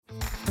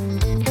Hello,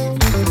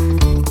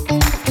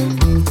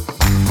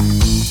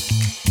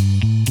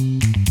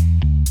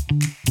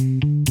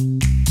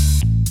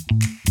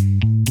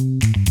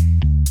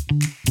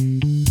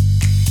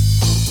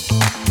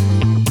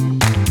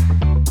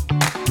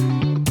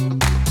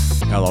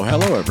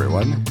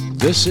 everyone.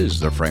 This is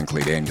the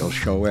Frankly Daniel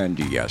Show, and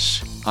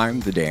yes, I'm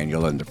the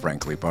Daniel in the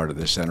Frankly part of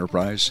this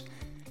enterprise.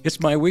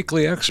 It's my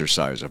weekly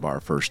exercise of our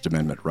First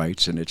Amendment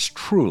rights, and it's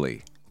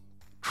truly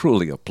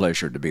a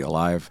pleasure to be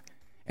alive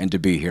and to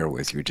be here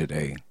with you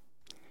today.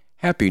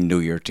 Happy New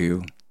Year to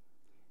you.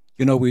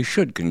 You know, we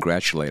should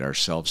congratulate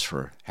ourselves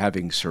for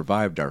having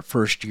survived our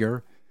first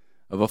year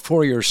of a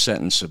 4-year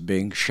sentence of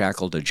being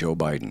shackled to Joe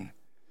Biden.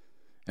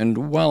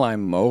 And while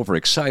I'm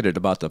overexcited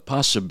about the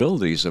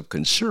possibilities of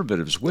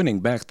conservatives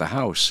winning back the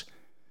House,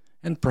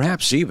 and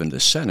perhaps even the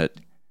Senate,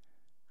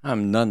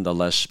 I'm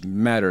nonetheless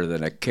madder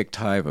than a kicked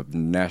hive of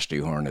nasty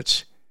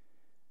hornets.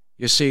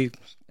 You see,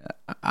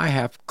 I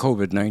have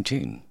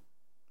COVID-19.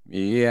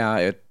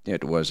 Yeah,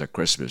 it was a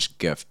Christmas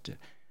gift,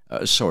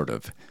 sort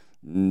of.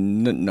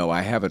 No,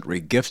 I haven't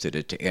regifted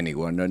it to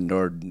anyone,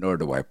 nor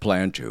do I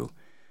plan to.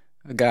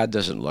 God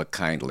doesn't look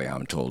kindly,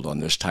 I'm told,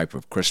 on this type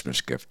of Christmas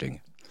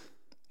gifting.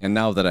 And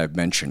now that I've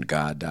mentioned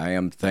God, I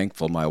am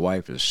thankful my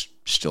wife is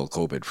still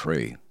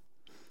COVID-free.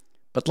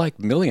 But like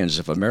millions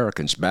of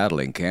Americans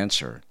battling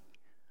cancer,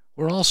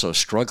 we're also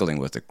struggling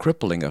with the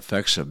crippling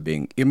effects of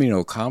being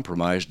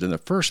immunocompromised in the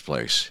first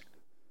place.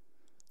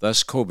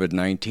 Thus,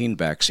 COVID-19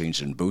 vaccines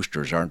and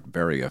boosters aren't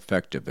very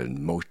effective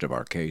in most of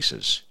our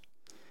cases.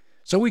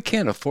 So we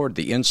can't afford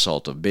the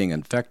insult of being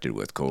infected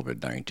with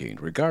COVID-19,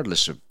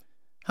 regardless of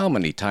how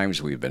many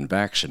times we've been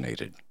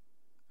vaccinated.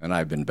 And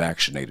I've been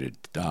vaccinated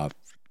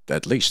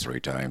at least 3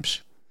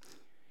 times.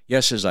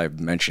 Yes, as I've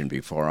mentioned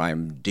before,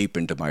 I'm deep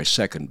into my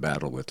second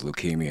battle with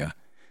leukemia,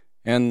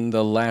 and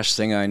the last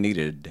thing I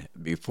needed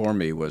before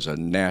me was a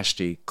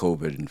nasty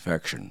COVID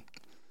infection.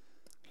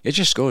 It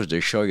just goes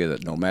to show you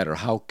that no matter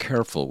how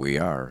careful we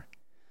are,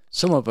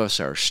 some of us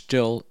are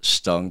still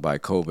stung by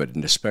COVID,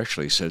 and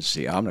especially since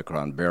the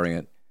Omicron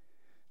variant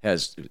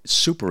has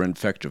super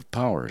infective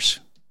powers.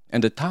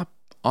 And to top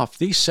off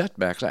these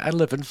setbacks, I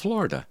live in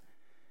Florida.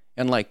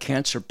 And like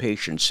cancer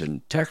patients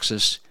in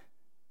Texas,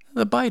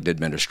 the Biden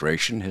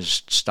administration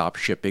has stopped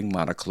shipping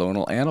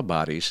monoclonal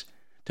antibodies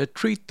to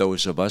treat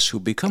those of us who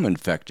become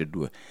infected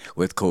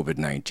with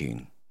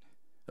COVID-19.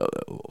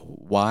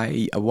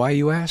 Why,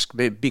 you ask?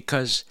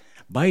 Because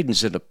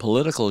Biden's in a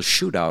political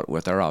shootout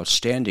with our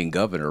outstanding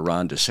governor,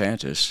 Ron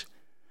DeSantis,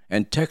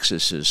 and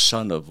Texas's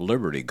son of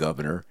Liberty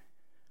Governor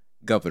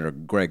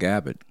Greg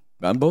Abbott.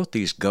 And both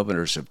these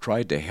governors have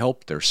tried to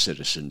help their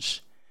citizens,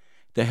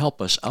 to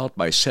help us out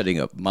by setting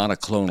up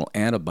monoclonal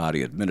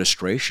antibody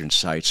administration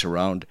sites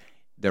around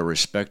their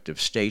respective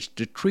states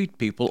to treat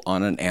people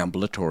on an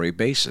ambulatory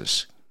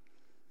basis.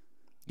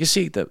 You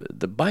see, the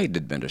Biden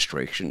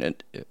administration,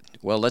 and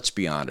well, let's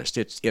be honest,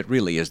 it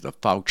really is the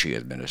Fauci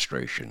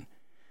administration.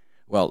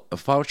 Well,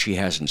 Fauci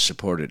hasn't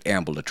supported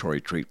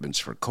ambulatory treatments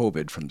for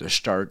COVID from the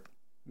start,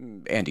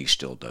 and he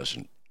still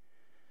doesn't.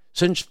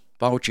 Since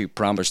Fauci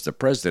promised the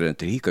president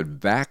that he could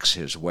vax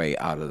his way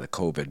out of the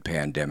COVID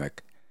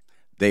pandemic,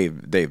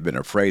 they've been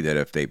afraid that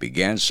if they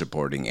began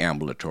supporting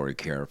ambulatory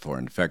care for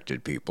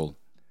infected people,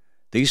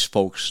 these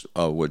folks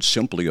would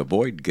simply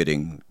avoid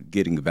getting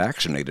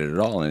vaccinated at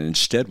all, and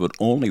instead would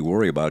only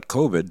worry about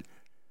COVID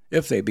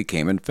if they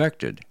became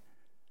infected.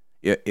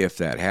 If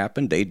that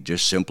happened, they'd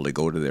just simply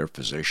go to their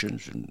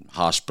physicians and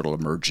hospital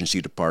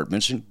emergency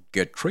departments and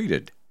get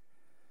treated.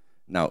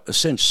 Now,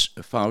 since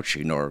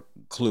Fauci nor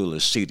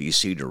clueless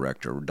CDC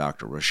director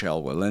Dr.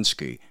 Rochelle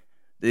Walensky,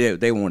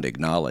 they won't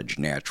acknowledge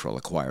natural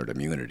acquired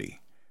immunity.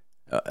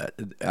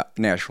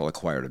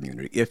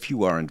 If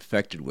you are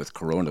infected with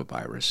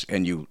coronavirus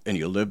and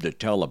you live to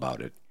tell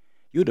about it,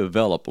 you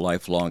develop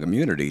lifelong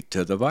immunity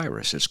to the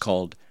virus. It's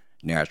called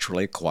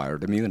naturally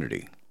acquired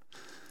immunity.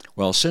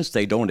 Well, since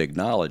they don't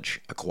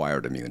acknowledge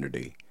acquired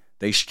immunity,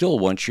 they still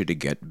want you to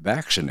get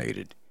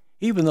vaccinated,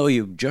 even though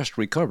you've just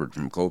recovered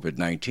from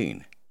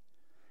COVID-19.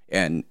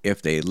 And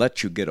if they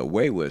let you get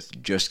away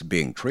with just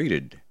being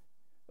treated,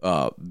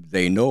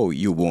 they know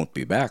you won't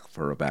be back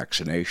for a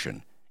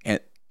vaccination.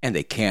 And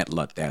they can't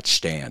let that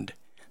stand.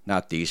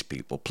 Not these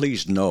people.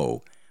 Please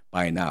know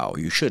by now,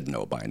 you should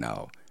know by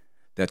now,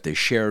 that the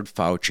shared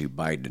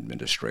Fauci-Biden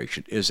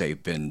administration is a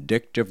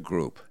vindictive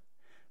group.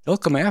 They'll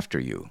come after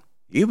you,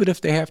 even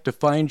if they have to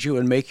find you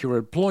and make your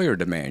employer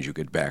demand you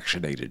get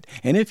vaccinated.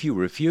 And if you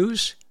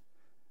refuse,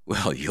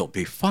 well, you'll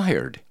be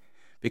fired,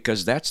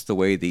 because that's the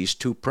way these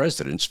two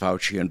presidents,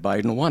 Fauci and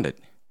Biden, want it.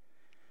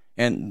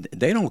 And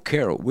they don't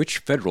care which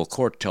federal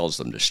court tells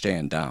them to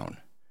stand down.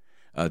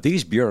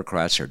 These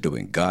bureaucrats are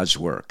doing God's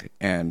work,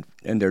 and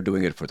they're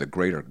doing it for the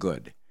greater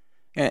good.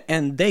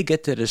 And they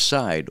get to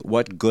decide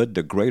what good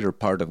the greater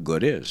part of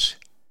good is.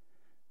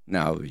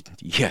 Now,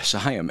 yes,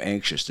 I am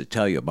anxious to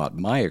tell you about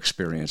my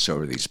experience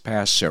over these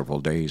past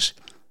several days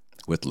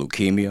with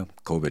leukemia,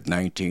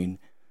 COVID-19,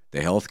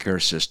 the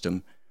healthcare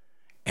system,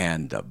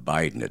 and the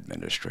Biden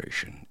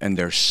administration. And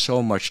there's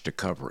so much to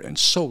cover and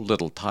so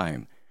little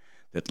time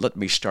that let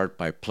me start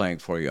by playing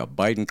for you a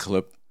Biden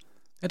clip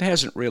that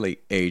hasn't really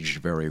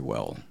aged very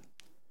well.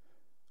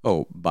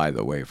 Oh, by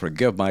the way,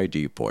 forgive my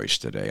deep voice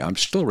today. I'm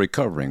still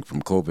recovering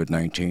from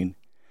COVID-19,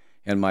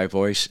 and my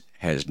voice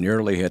has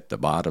nearly hit the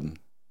bottom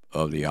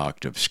of the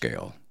octave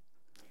scale.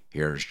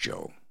 Here's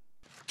Joe.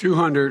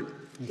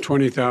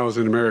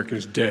 220,000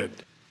 Americans dead.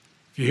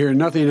 If you hear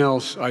nothing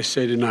else I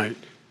say tonight,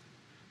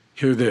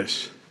 hear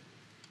this.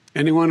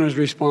 Anyone who's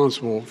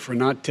responsible for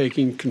not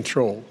taking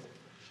control,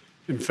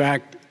 in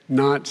fact,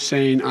 not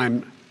saying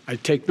I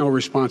take no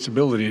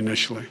responsibility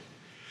initially,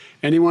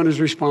 anyone who's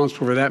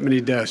responsible for that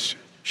many deaths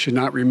should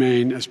not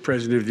remain as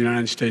President of the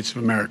United States of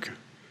America.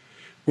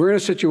 We're in a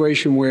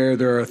situation where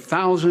there are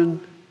 1,000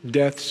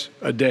 deaths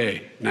a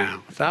day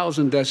now,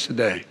 1,000 deaths a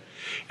day,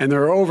 and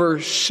there are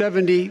over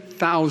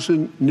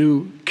 70,000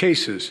 new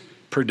cases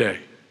per day.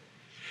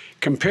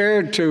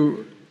 Compared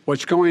to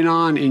what's going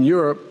on in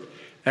Europe,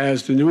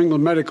 as the New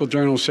England Medical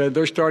Journal said,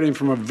 they're starting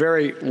from a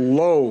very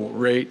low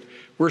rate.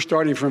 We're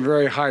starting from a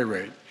very high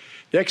rate.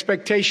 The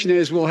expectation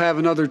is we'll have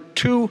another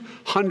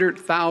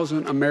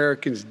 200,000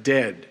 Americans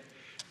dead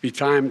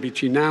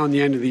between now and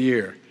the end of the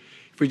year.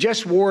 If we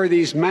just wore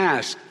these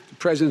masks, the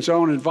president's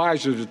own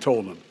advisors have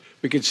told him,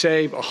 we could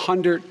save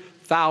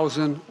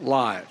 100,000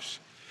 lives.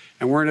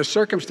 And we're in a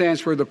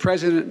circumstance where the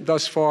president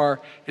thus far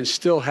and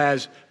still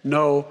has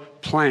no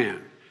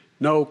plan,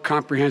 no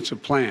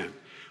comprehensive plan.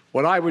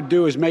 What I would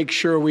do is make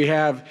sure we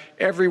have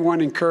everyone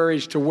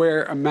encouraged to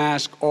wear a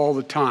mask all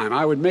the time.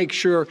 I would make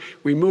sure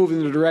we move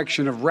in the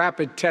direction of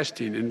rapid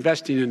testing,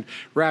 investing in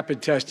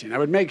rapid testing. I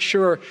would make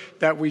sure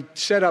that we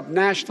set up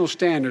national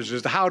standards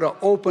as to how to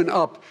open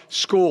up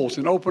schools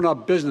and open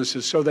up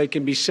businesses so they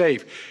can be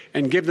safe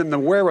and give them the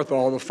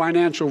wherewithal, the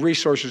financial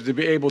resources to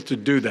be able to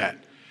do that.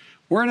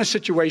 We're in a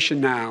situation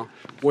now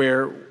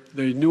where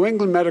the New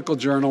England Medical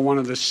Journal, one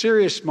of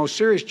the most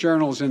serious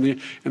journals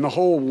in the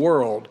whole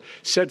world,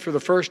 said for the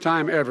first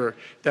time ever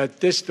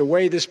that the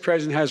way this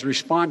president has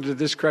responded to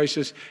this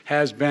crisis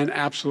has been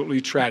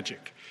absolutely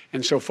tragic.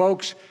 And so,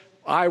 folks,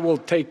 I will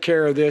take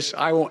care of this.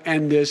 I will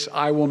end this.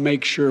 I will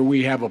make sure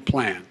we have a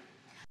plan.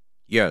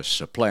 Yes,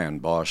 a plan,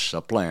 boss,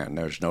 a plan.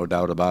 There's no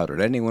doubt about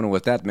it. Anyone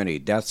with that many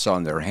deaths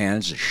on their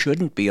hands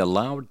shouldn't be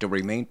allowed to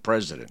remain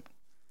president.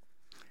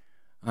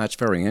 That's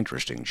very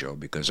interesting, Joe,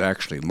 because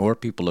actually more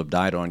people have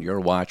died on your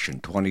watch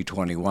in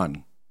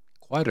 2021,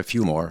 quite a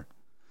few more,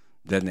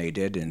 than they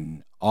did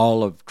in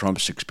all of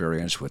Trump's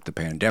experience with the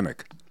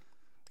pandemic.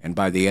 And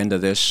by the end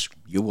of this,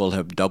 you will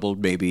have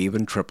doubled, maybe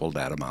even tripled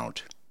that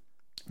amount.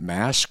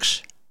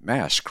 Masks?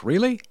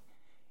 Really?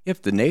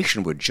 If the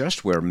nation would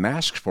just wear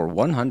masks for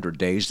 100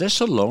 days, this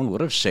alone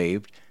would have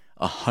saved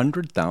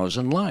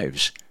 100,000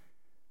 lives.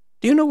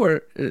 Do you know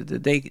where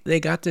they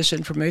got this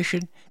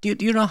information? Do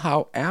you know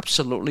how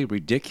absolutely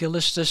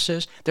ridiculous this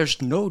is?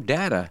 There's no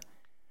data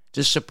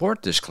to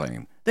support this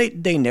claim.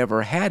 They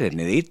never had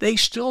any. They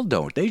still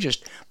don't. They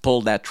just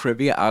pulled that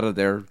trivia out of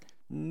their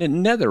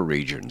nether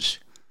regions.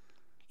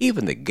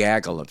 Even the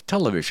gaggle of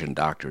television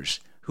doctors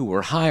who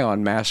were high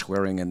on mask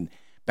wearing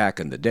back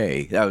in the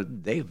day,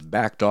 they've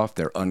backed off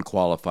their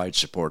unqualified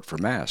support for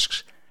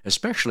masks,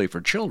 especially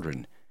for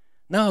children,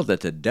 now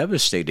that the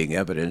devastating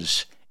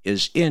evidence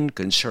is in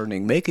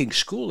concerning making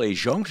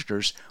school-age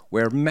youngsters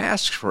wear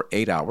masks for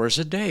 8 hours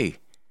a day.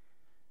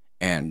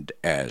 And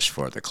as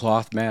for the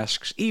cloth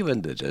masks,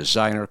 even the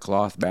designer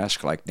cloth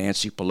mask like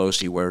Nancy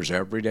Pelosi wears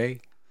every day,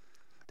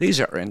 these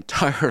are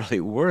entirely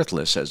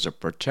worthless as a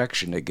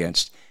protection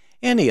against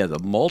any of the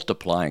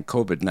multiplying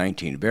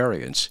COVID-19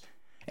 variants.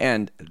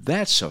 And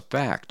that's a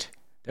fact.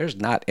 There's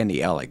not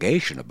any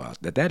allegation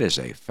about that. That is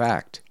a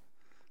fact.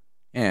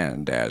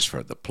 And as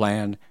for the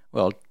plan,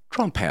 well,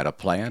 Trump had a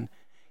plan.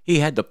 He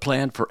had to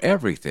plan for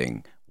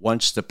everything.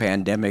 Once the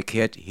pandemic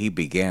hit, he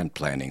began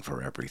planning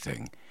for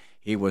everything.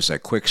 He was a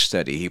quick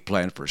study. He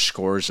planned for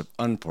scores of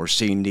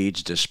unforeseen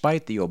needs,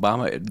 despite the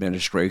Obama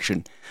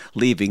administration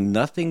leaving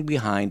nothing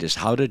behind as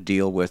how to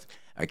deal with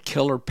a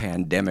killer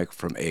pandemic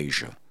from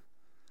Asia.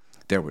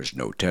 There was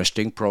no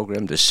testing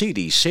program. The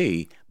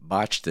CDC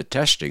botched the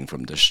testing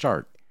from the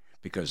start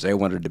because they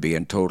wanted to be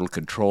in total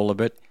control of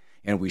it.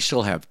 And we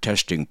still have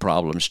testing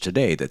problems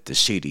today that the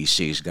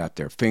CDC's got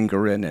their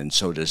finger in, and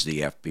so does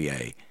the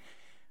FDA.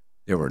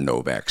 There were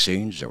no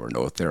vaccines. There were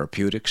no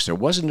therapeutics. There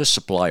wasn't a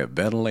supply of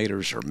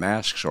ventilators or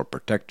masks or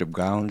protective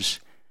gowns.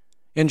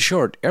 In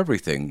short,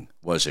 everything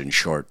was in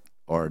short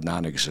or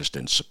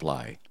non-existent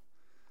supply.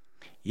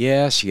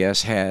 Yes,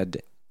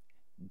 had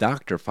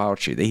Dr.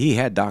 Fauci. He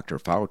had Dr.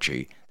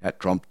 Fauci. That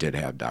Trump did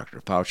have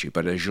Dr. Fauci.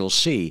 But as you'll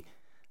see,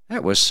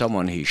 that was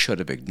someone he should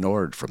have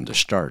ignored from the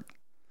start.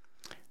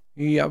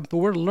 Yeah, but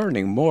we're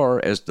learning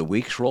more as the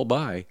weeks roll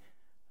by.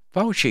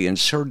 Fauci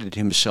inserted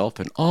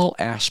himself in all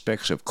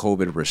aspects of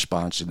COVID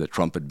response in the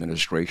Trump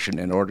administration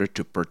in order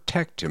to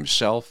protect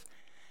himself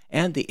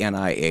and the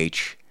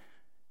NIH,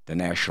 the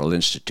National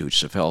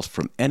Institutes of Health,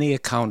 from any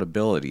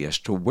accountability as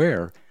to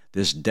where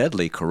this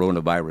deadly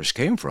coronavirus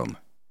came from.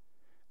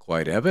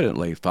 Quite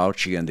evidently,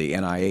 Fauci and the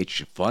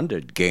NIH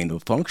funded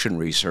gain-of-function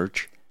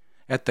research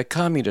at the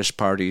Communist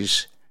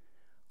Party's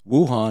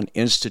Wuhan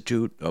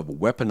Institute of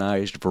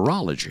Weaponized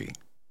Virology.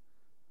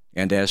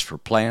 And as for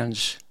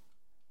plans,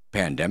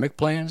 pandemic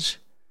plans,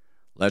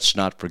 let's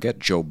not forget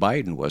Joe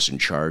Biden was in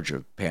charge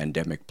of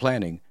pandemic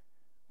planning.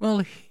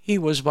 Well, he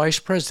was vice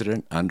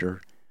president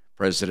under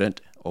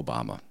President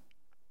Obama.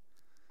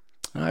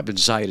 I've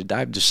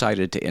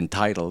decided to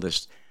entitle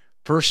this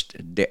first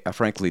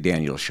Frankly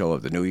Daniel show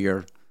of the new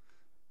year,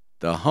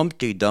 The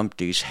Humpty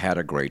Dumptys Had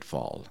a Great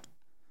Fall.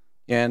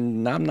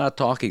 And I'm not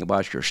talking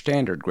about your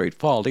standard great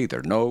fall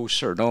either. No,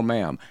 sir, no,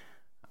 ma'am.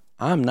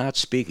 I'm not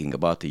speaking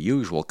about the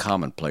usual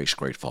commonplace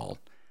great fall.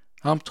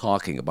 I'm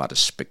talking about a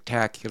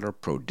spectacular,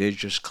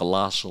 prodigious,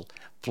 colossal,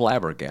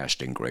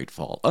 flabbergasting great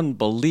fall.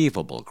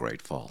 Unbelievable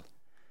great fall.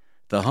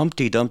 The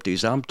Humpty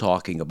Dumptys I'm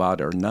talking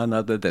about are none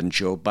other than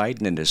Joe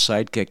Biden and his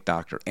sidekick,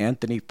 Dr.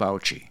 Anthony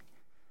Fauci.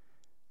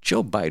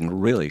 Joe Biden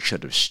really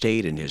should have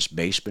stayed in his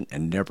basement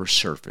and never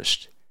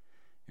surfaced.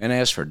 And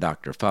as for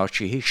Dr.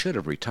 Fauci, he should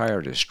have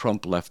retired as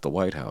Trump left the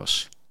White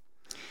House.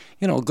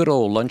 You know, good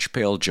old Lunch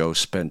Pail Joe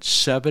spent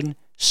 7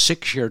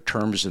 6-year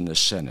terms in the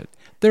Senate,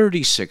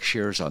 36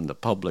 years on the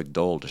public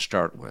dole to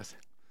start with.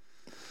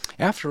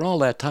 After all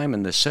that time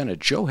in the Senate,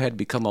 Joe had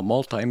become a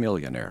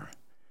multimillionaire.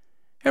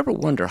 Ever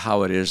wonder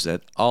how it is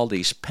that all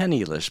these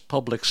penniless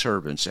public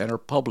servants enter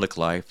public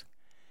life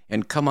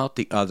and come out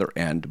the other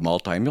end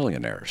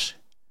multimillionaires?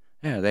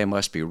 Yeah, they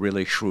must be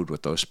really shrewd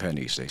with those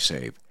pennies they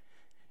save.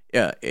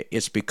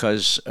 It's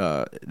because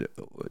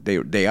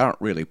they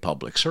aren't really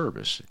public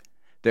service.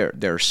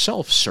 They're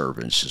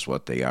self-servants is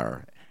what they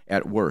are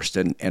at worst,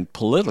 and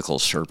political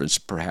servants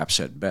perhaps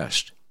at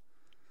best.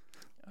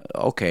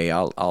 Okay,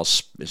 I'll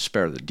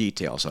spare the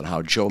details on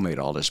how Joe made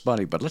all this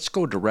money, but let's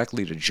go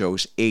directly to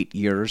Joe's 8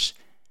 years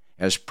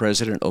as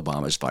President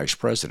Obama's vice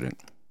president.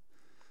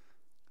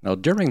 Now,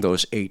 during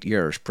those 8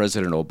 years,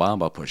 President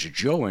Obama put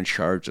Joe in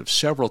charge of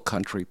several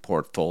country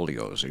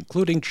portfolios,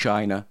 including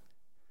China,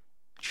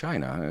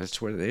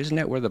 isn't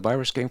that where the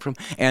virus came from?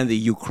 And the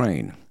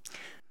Ukraine.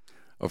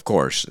 Of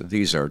course,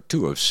 these are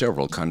two of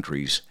several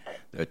countries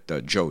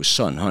that Joe's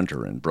son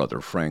Hunter and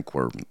brother Frank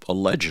were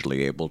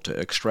allegedly able to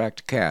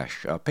extract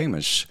cash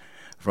payments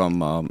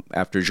from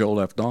after Joe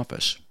left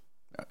office.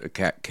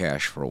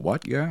 Cash for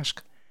what, you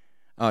ask?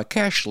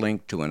 Cash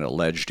linked to an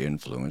alleged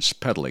influence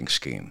peddling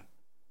scheme.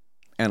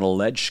 An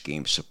alleged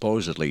scheme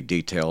supposedly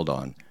detailed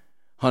on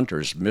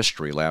Hunter's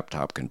mystery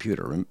laptop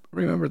computer.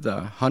 Remember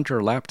the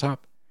Hunter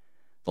laptop?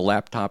 The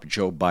laptop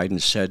Joe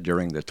Biden said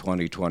during the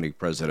 2020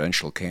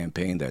 presidential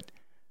campaign that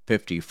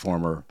 50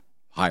 former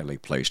highly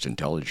placed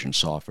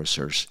intelligence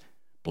officers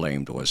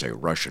blamed was a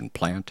Russian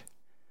plant.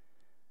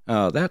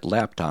 That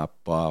laptop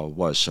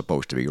was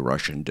supposed to be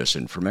Russian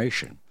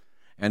disinformation,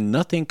 and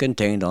nothing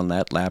contained on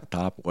that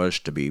laptop was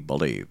to be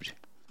believed.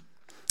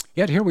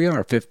 Yet here we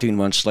are 15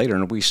 months later,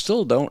 and we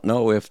still don't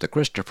know if the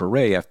Christopher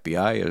Wray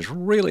FBI is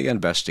really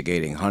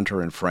investigating Hunter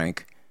and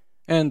Frank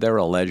and their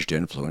alleged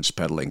influence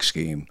peddling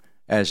scheme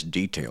as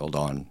detailed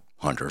on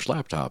Hunter's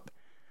laptop.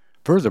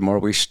 Furthermore,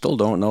 we still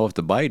don't know if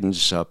the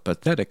Biden's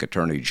pathetic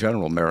Attorney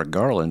General Merrick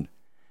Garland,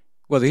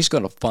 whether he's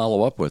going to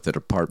follow up with the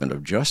Department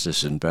of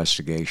Justice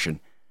investigation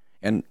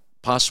and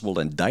possible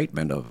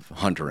indictment of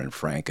Hunter and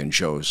Frank and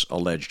Joe's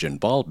alleged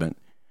involvement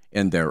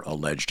in their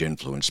alleged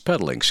influence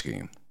peddling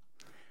scheme.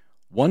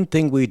 One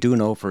thing we do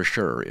know for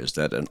sure is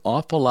that an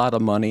awful lot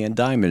of money and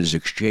diamonds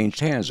exchanged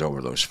hands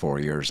over those 4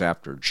 years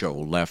after Joe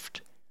left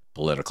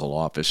political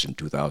office in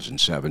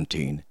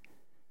 2017.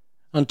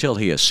 Until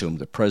he assumed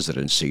the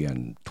presidency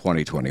in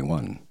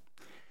 2021.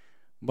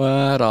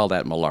 But all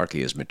that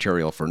malarkey is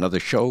material for another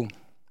show.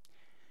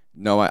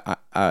 No,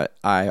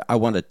 I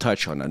want to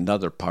touch on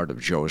another part of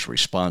Joe's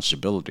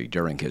responsibility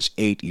during his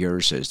 8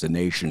 years as the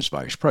nation's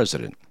vice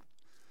president.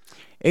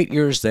 8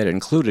 years that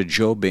included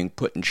Joe being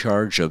put in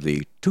charge of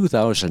the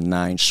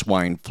 2009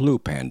 swine flu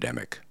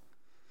pandemic.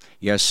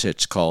 Yes,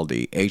 it's called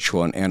the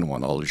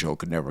H1N1, although Joe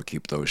could never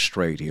keep those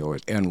straight. He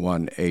always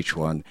N1,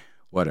 H1,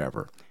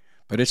 whatever.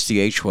 But it's the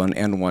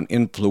H1N1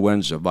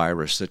 influenza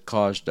virus that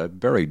caused a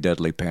very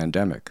deadly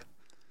pandemic.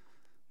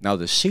 Now,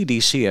 the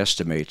CDC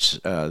estimates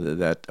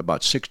that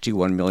about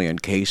 61 million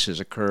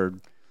cases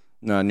occurred,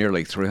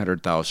 nearly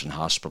 300,000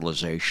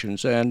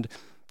 hospitalizations, and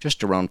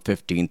just around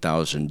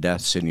 15,000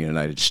 deaths in the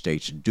United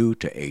States due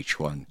to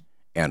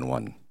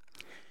H1N1.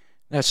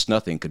 That's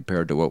nothing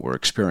compared to what we're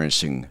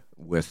experiencing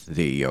with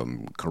the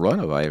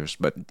coronavirus,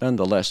 but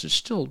nonetheless, it's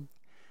still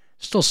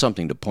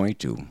something to point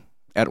to.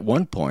 At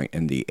one point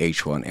in the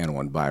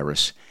H1N1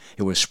 virus,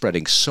 it was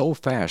spreading so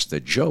fast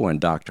that Joe and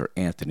Dr.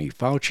 Anthony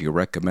Fauci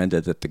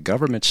recommended that the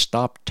government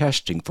stop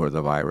testing for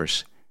the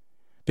virus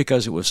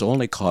because it was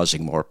only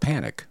causing more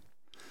panic.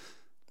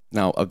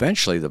 Now,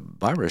 eventually, the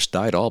virus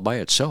died all by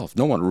itself.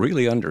 No one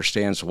really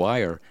understands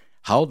why or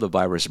how the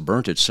virus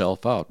burnt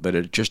itself out, but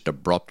it just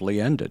abruptly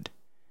ended.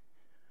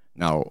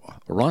 Now,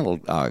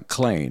 Ronald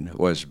Klain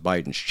was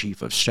Biden's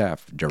chief of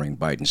staff during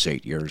Biden's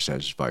 8 years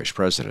as vice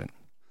president.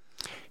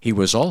 He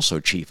was also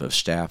chief of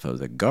staff of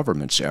the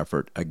government's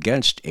effort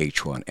against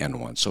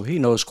H1N1, so he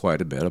knows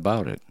quite a bit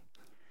about it.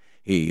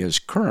 He is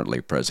currently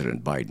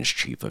President Biden's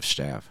chief of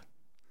staff.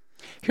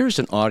 Here's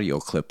an audio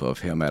clip of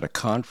him at a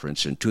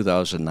conference in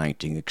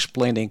 2019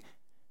 explaining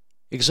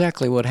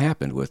exactly what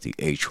happened with the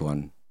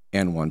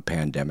H1N1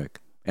 pandemic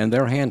and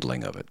their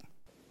handling of it.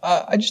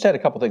 I just had a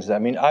couple things. I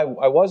mean, I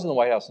was in the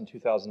White House in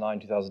 2009,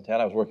 2010.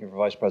 I was working for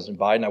Vice President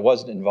Biden. I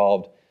wasn't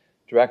involved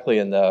directly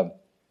in the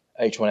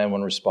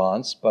H1N1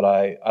 response, but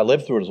I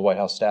lived through it as a White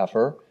House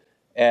staffer.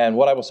 And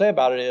what I will say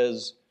about it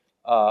is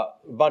a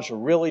bunch of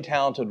really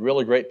talented,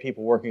 really great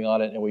people working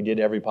on it, and we did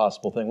every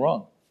possible thing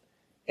wrong.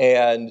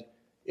 And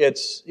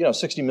it's,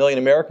 60 million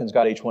Americans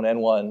got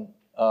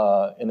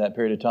H1N1 in that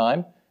period of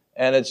time,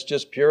 and it's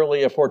just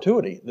purely a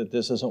fortuity that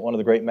this isn't one of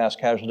the great mass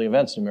casualty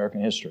events in American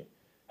history.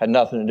 Had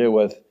nothing to do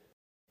with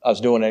us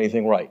doing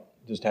anything right.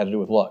 It just had to do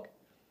with luck.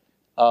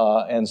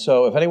 And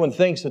so if anyone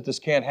thinks that this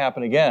can't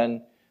happen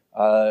again,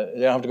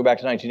 they don't have to go back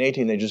to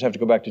 1918. They just have to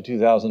go back to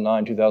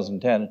 2009,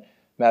 2010.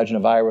 Imagine a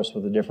virus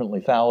with a different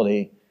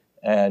lethality,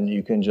 and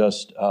you can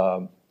just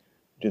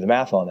do the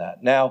math on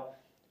that. Now,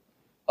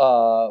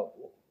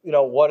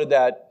 what did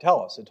that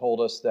tell us? It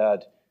told us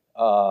that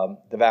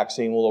the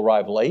vaccine will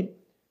arrive late.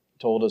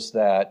 It told us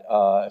that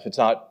if it's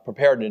not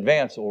prepared in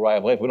advance, it will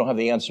arrive late. If we don't have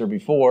the answer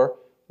before,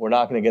 we're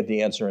not going to get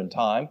the answer in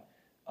time.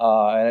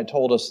 And it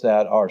told us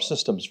that our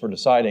systems for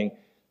deciding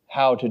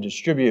how to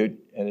distribute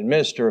and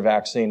administer a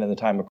vaccine in the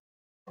time of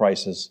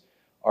crisis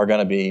are going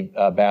to be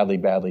badly,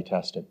 badly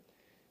tested.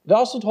 It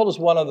also told us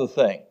one other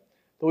thing,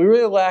 that we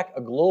really lack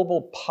a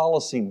global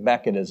policy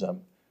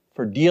mechanism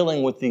for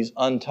dealing with these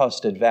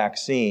untested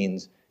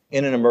vaccines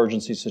in an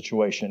emergency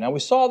situation. Now, we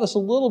saw this a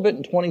little bit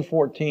in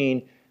 2014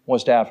 in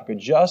West Africa,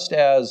 just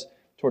as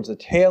towards the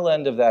tail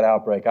end of that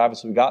outbreak,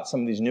 obviously we got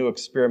some of these new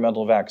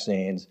experimental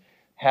vaccines,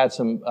 had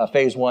some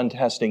phase 1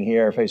 testing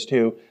here, phase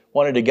 2,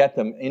 wanted to get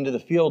them into the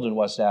field in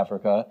West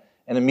Africa,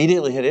 and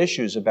immediately had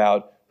issues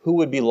about who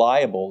would be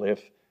liable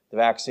if the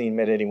vaccine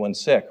made anyone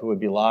sick, who would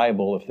be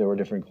liable if there were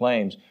different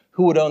claims,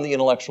 who would own the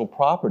intellectual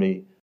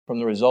property from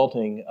the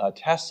resulting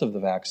tests of the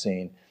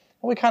vaccine.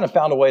 And we kind of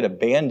found a way to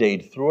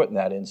Band-Aid through it in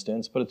that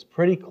instance, but it's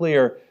pretty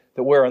clear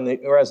that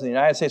whereas in the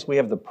United States we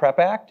have the PrEP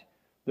Act,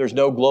 there's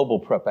no global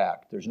PrEP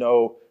Act. There's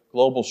no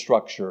global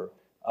structure.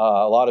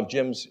 A lot of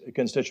Jim's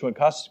constituent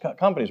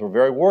companies were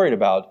very worried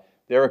about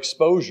their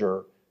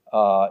exposure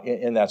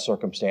in that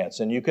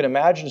circumstance. And you can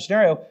imagine a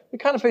scenario, we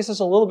kind of faced this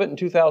a little bit in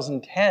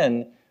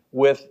 2010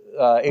 with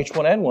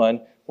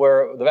H1N1,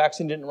 where the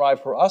vaccine didn't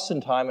arrive for us in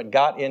time. It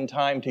got in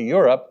time to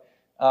Europe.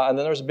 And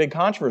then there was a big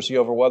controversy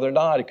over whether or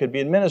not it could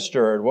be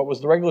administered, what was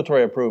the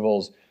regulatory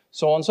approvals,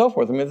 so on and so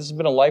forth. I mean, this has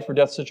been a life or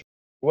death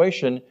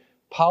situation.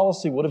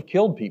 Policy would have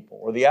killed people,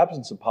 or the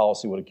absence of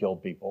policy would have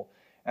killed people.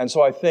 And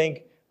so I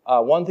think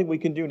one thing we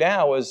can do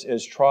now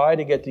is try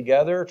to get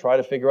together, try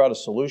to figure out a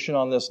solution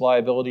on this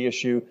liability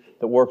issue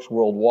that works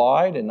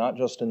worldwide and not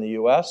just in the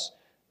U.S.,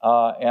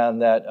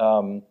 and that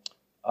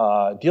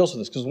deals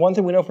with this. Because one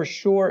thing we know for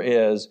sure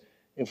is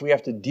if we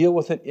have to deal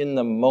with it in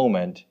the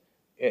moment,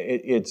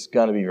 it's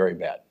going to be very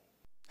bad.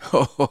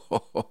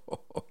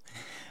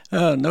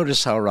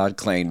 Notice how Rod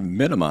Klain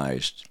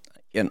minimized,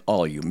 in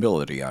all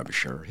humility, I'm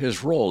sure,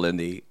 his role in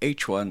the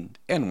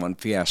H1N1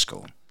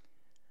 fiasco.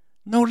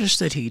 Notice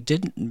that he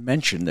didn't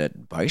mention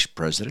that Vice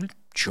President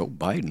Joe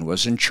Biden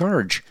was in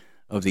charge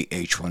of the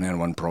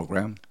H1N1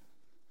 program,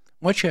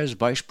 much as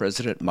Vice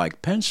President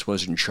Mike Pence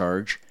was in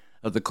charge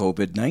of the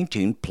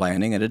COVID-19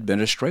 planning and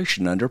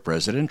administration under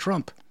President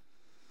Trump.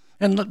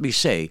 And let me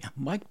say,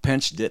 Mike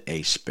Pence did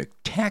a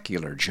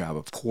spectacular job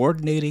of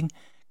coordinating,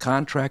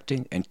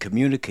 contracting, and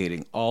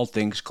communicating all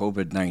things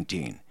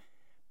COVID-19.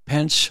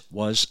 Pence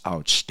was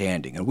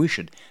outstanding, and we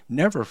should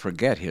never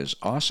forget his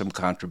awesome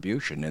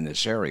contribution in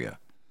this area.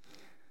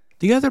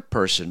 The other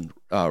person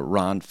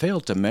Ron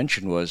failed to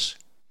mention was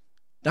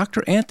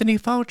Dr. Anthony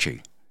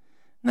Fauci.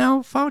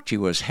 Now, Fauci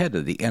was head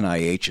of the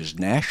NIH's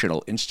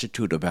National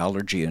Institute of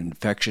Allergy and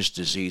Infectious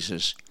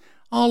Diseases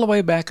all the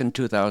way back in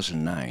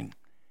 2009.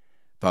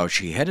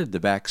 Fauci headed the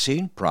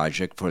vaccine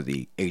project for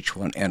the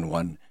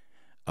H1N1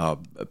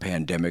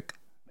 pandemic,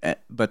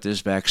 but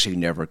this vaccine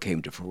never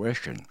came to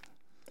fruition.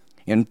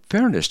 In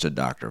fairness to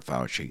Dr.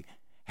 Fauci,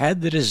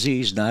 had the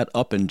disease not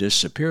up and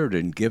disappeared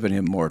and given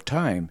him more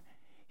time,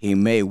 he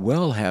may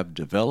well have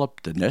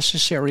developed the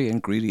necessary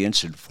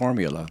ingredients and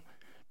formula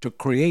to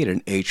create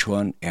an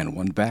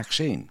H1N1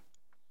 vaccine.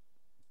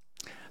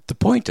 The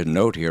point to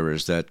note here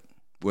is that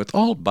with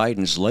all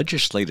Biden's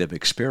legislative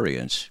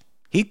experience,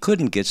 he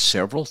couldn't get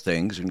several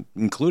things,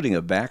 including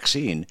a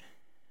vaccine,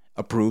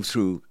 approved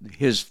through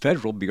his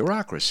federal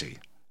bureaucracy.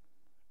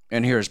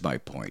 And here's my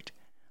point.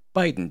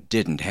 Biden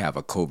didn't have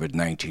a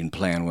COVID-19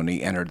 plan when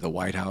he entered the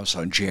White House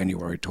on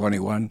January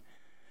 21,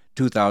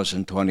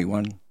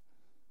 2021.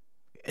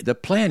 The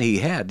plan he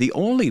had, the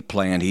only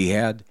plan he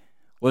had,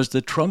 was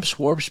the Trump's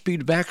warp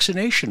speed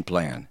vaccination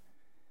plan.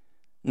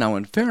 Now,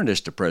 in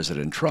fairness to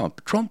President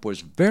Trump, Trump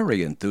was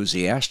very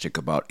enthusiastic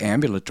about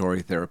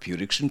ambulatory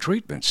therapeutics and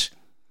treatments.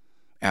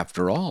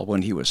 After all,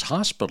 when he was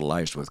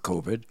hospitalized with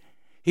COVID,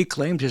 he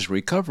claimed his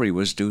recovery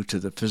was due to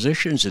the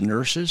physicians and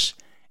nurses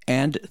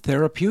and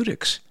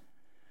therapeutics.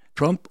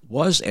 Trump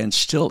was and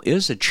still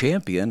is a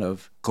champion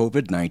of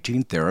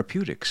COVID-19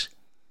 therapeutics.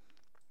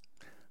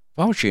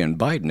 Fauci and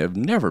Biden have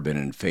never been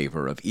in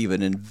favor of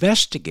even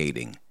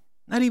investigating,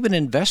 not even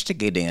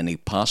investigating any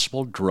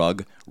possible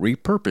drug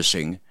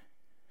repurposing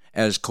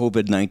as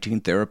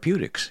COVID-19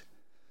 therapeutics.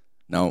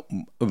 Now,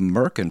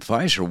 Merck and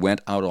Pfizer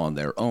went out on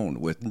their own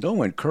with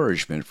no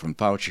encouragement from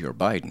Fauci or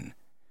Biden,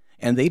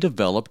 and they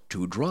developed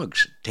two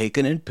drugs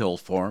taken in pill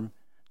form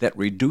that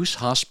reduce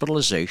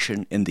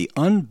hospitalization in the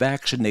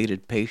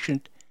unvaccinated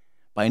patient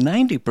by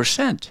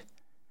 90%.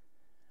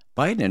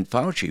 Biden and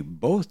Fauci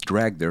both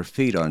dragged their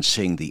feet on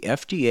seeing the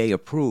FDA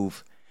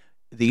approve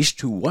these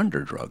two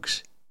wonder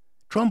drugs.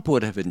 Trump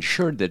would have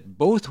ensured that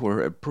both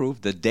were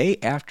approved the day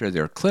after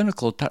their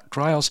clinical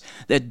trials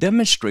that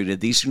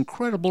demonstrated these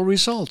incredible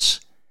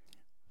results.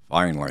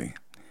 Finally,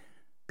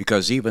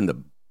 because even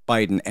the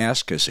Biden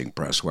ass-kissing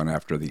press went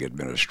after the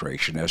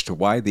administration as to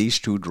why these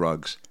two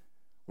drugs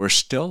were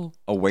still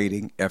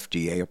awaiting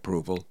FDA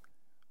approval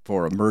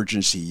for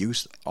emergency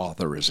use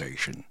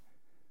authorization.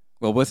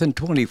 Well, within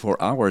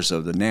 24 hours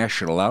of the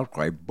national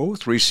outcry,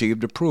 both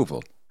received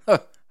approval.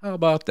 How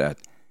about that?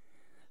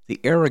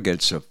 The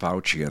arrogance of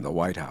Fauci and the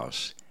White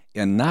House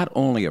in not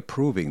only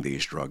approving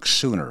these drugs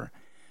sooner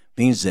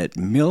means that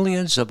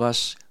millions of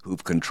us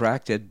who've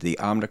contracted the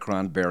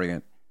Omicron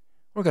variant,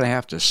 we're going to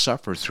have to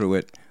suffer through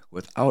it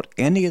without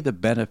any of the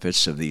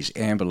benefits of these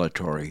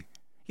ambulatory,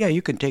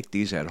 you can take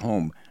these at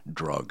home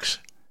drugs.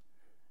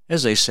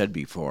 As I said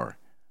before,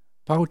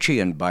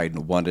 Fauci and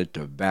Biden wanted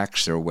to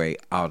vax their way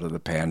out of the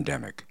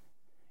pandemic.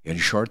 In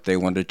short, they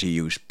wanted to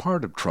use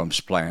part of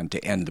Trump's plan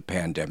to end the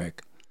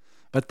pandemic,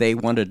 but they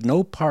wanted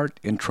no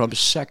part in Trump's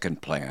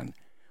second plan,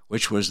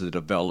 which was the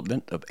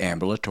development of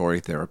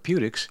ambulatory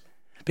therapeutics,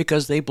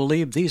 because they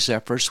believed these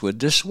efforts would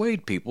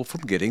dissuade people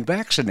from getting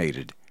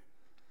vaccinated.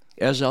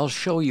 As I'll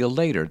show you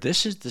later,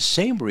 this is the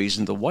same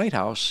reason the White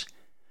House,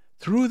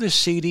 through the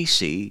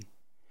CDC,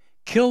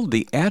 killed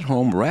the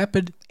at-home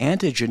rapid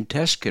antigen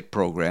test kit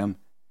program.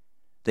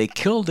 They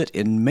killed it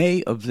in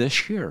May of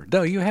this year.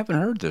 No, you haven't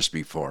heard this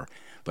before,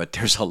 but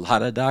there's a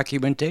lot of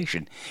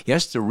documentation.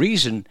 Yes, the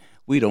reason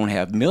we don't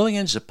have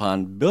millions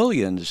upon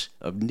billions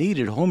of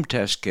needed home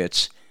test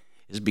kits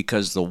is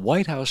because the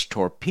White House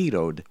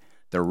torpedoed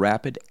the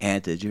rapid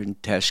antigen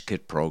test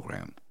kit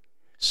program.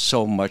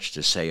 So much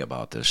to say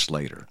about this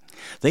later.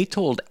 They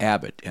told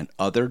Abbott and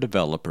other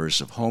developers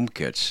of home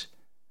kits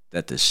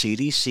that the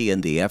CDC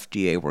and the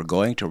FDA were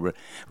going to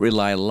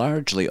rely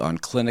largely on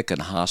clinic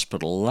and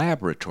hospital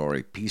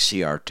laboratory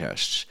PCR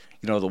tests.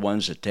 You know, the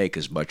ones that take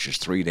as much as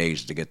 3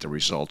 days to get the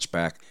results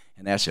back,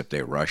 and that's if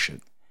they rush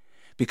it.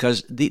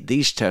 Because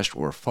these tests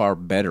were far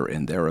better,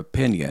 in their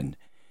opinion,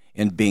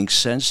 in being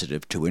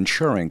sensitive to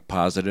ensuring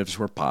positives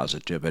were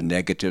positive and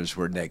negatives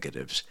were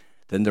negatives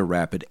than the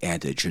rapid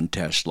antigen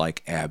tests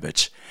like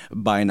Abbott's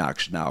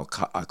Binox now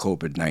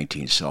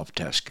COVID-19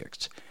 self-test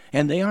kits.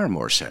 And they are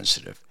more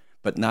sensitive,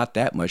 but not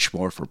that much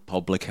more for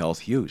public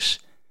health use.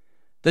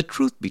 The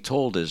truth be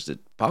told is that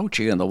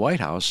Fauci and the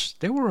White House,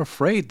 they were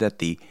afraid that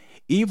the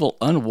evil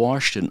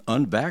unwashed and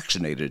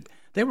unvaccinated,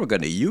 they were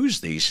going to use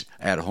these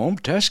at-home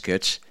test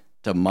kits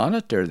to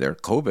monitor their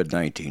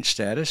COVID-19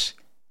 status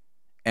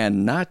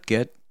and not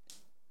get,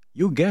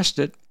 you guessed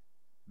it,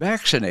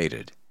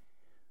 vaccinated.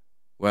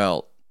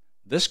 Well,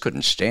 this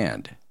couldn't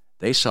stand.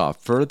 They saw a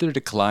further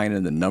decline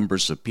in the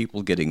numbers of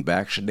people getting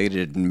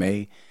vaccinated in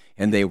May,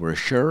 and they were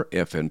sure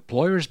if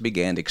employers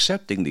began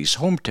accepting these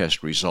home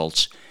test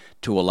results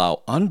to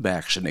allow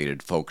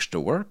unvaccinated folks to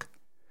work,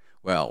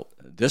 well,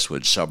 this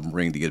would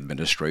submarine the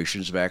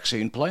administration's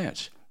vaccine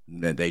plans.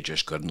 And they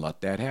just couldn't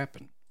let that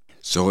happen.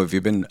 So have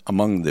you been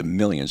among the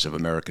millions of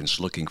Americans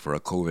looking for a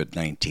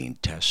COVID-19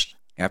 test?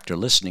 After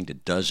listening to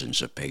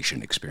dozens of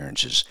patient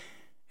experiences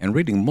and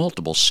reading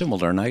multiple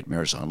similar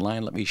nightmares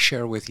online, let me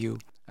share with you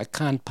a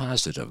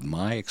composite of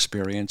my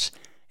experience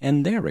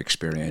and their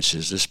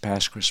experiences this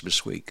past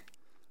Christmas week.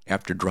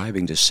 After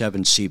driving to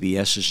 7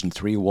 CVS's and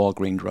 3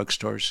 Walgreens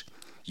drugstores,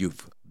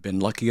 you've been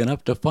lucky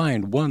enough to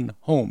find one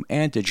home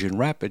antigen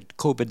rapid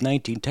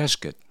COVID-19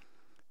 test kit.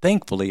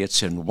 Thankfully,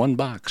 it's in one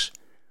box,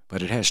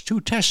 but it has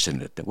 2 tests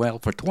in it. Well,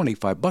 for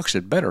 $25,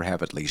 it better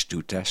have at least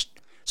 2 tests.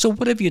 So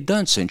what have you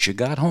done since you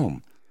got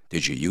home?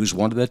 Did you use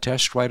one of the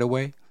tests right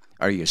away?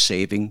 Are you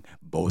saving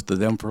both of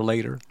them for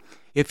later?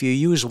 If you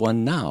use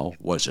one now,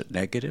 was it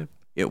negative?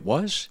 It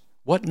was?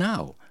 What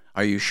now?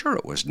 Are you sure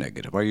it was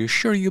negative? Are you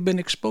sure you've been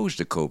exposed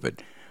to COVID?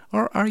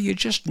 Or are you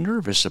just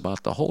nervous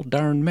about the whole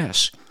darn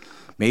mess?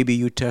 Maybe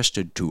you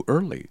tested too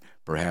early.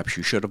 Perhaps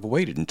you should have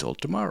waited until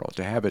tomorrow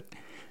to have it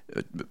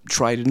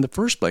tried in the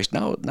first place.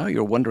 Now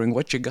you're wondering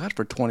what you got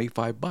for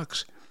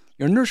 $25.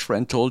 Your nurse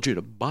friend told you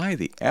to buy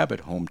the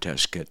Abbott home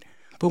test kit.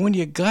 But when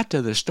you got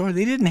to the store,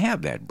 they didn't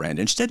have that brand.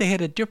 Instead, they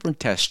had a different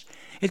test.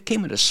 It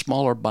came in a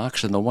smaller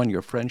box than the one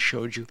your friend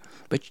showed you.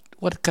 But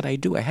what could I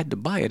do? I had to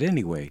buy it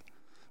anyway.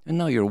 And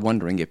now you're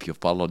wondering if you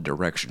followed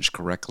directions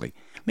correctly.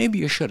 Maybe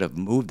you should have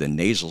moved the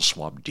nasal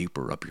swab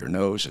deeper up your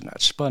nose and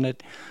not spun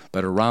it,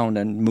 but around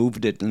and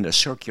moved it in a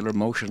circular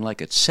motion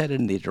like it said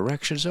in the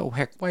directions. Oh,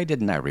 heck, why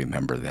didn't I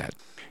remember that?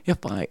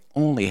 If I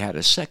only had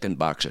a second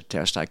box of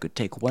tests, I could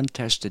take one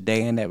test a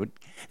day, and that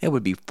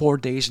would be 4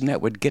 days, and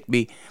that'd get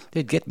me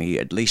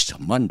at least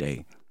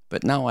Monday.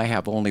 But now I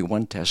have only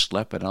one test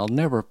left, and I'll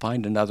never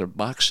find another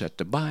box set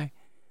to buy.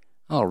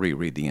 I'll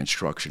reread the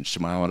instructions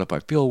tomorrow, and if I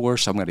feel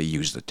worse, I'm going to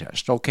use the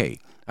test. Okay,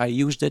 I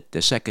used it.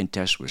 The second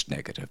test was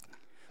negative.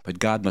 But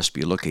God must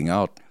be looking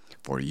out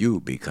for you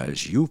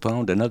because you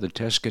found another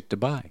test kit to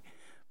buy.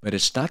 But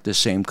it's not the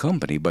same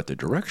company, but the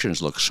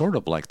directions look sort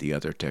of like the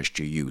other test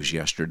you used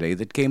yesterday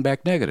that came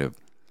back negative.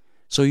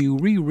 So you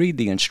reread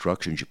the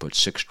instructions. You put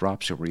 6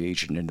 drops of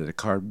reagent into the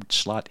card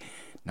slot.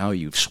 Now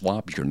you've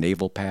swabbed your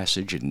naval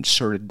passage and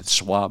inserted the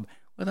swab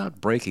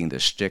without breaking the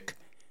stick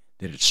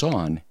that it's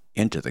on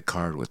into the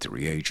card with the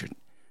reagent.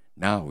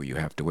 Now you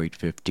have to wait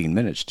 15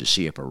 minutes to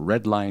see if a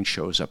red line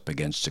shows up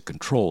against the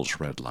control's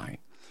red line.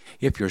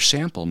 If your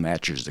sample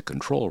matches the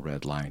control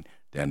red line,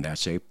 then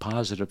that's a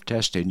positive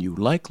test and you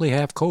likely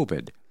have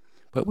COVID.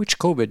 But which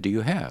COVID do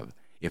you have?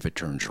 If it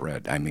turns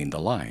red, I mean the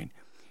line.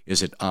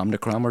 Is it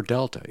Omicron or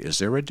Delta? Is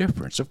there a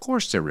difference? Of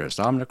course there is.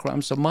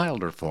 Omicron's the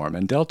milder form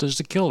and Delta's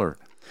the killer.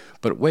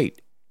 But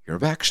wait, you're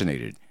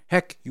vaccinated.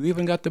 Heck, you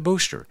even got the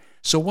booster.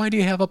 So why do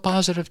you have a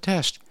positive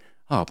test?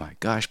 Oh my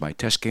gosh, my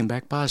test came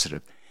back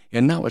positive.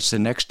 And now it's the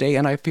next day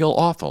and I feel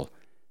awful.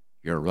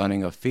 You're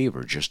running a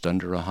fever just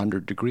under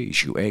 100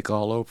 degrees. You ache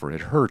all over.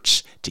 It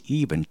hurts to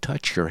even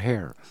touch your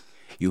hair.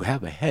 You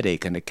have a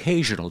headache and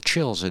occasional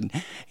chills, and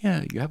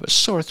you have a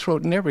sore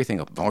throat and everything.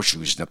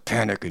 Emotions and a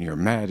panic, and you're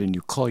mad, and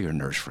you call your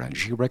nurse friend.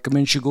 She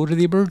recommends you go to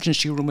the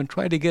emergency room and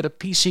try to get a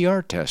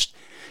PCR test.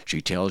 She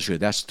tells you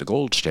that's the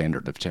gold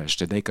standard of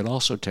test, and they can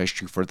also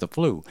test you for the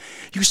flu.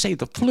 You say,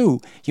 the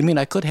flu? You mean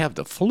I could have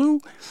the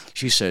flu?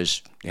 She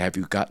says, have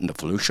you gotten the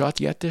flu shot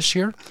yet this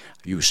year?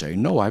 You say,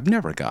 no, I've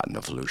never gotten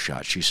the flu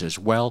shot. She says,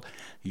 well,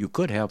 you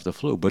could have the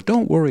flu, but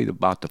don't worry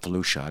about the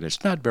flu shot.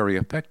 It's not very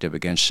effective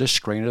against this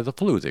strain of the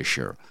flu this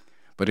year.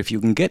 But if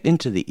you can get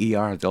into the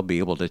ER, they'll be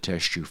able to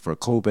test you for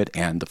COVID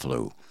and the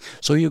flu.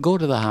 So you go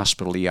to the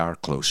hospital ER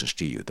closest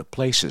to you. The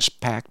place is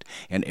packed,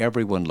 and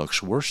everyone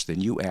looks worse than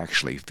you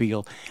actually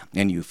feel,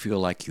 and you feel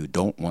like you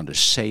don't want to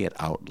say it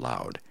out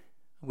loud.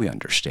 We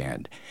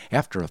understand.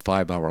 After a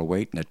 5-hour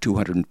wait and a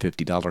 $250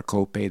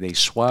 copay, they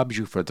swabbed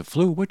you for the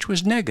flu, which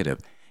was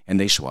negative, and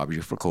they swabbed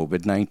you for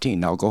COVID-19.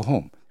 Now go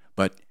home.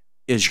 But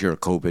is your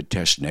COVID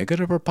test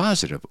negative or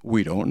positive?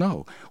 We don't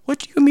know. What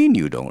do you mean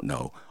you don't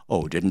know?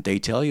 Oh, didn't they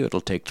tell you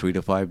it'll take 3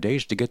 to 5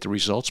 days to get the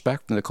results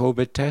back from the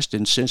COVID test?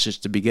 And since it's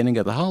the beginning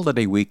of the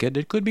holiday weekend,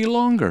 it could be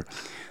longer.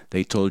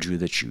 They told you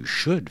that you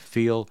should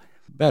feel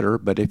better,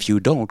 but if you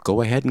don't,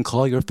 go ahead and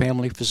call your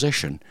family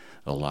physician.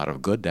 A lot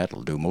of good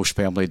that'll do. Most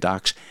family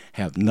docs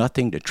have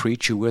nothing to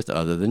treat you with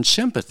other than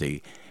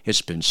sympathy.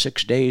 It's been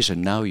 6 days,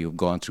 and now you've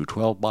gone through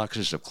 12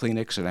 boxes of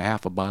Kleenex and a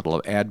half a bottle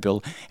of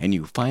Advil, and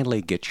you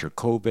finally get your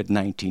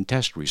COVID-19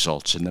 test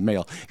results in the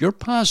mail. You're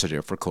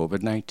positive for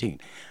COVID-19.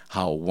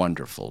 How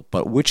wonderful.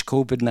 But which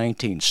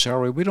COVID-19?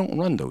 Sorry, we don't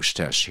run those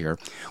tests here.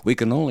 We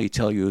can only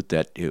tell you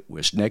that it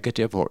was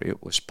negative or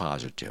it was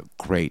positive.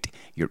 Great.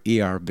 Your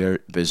ER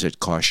visit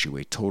cost you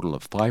a total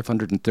of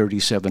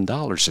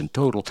 $537 in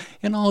total,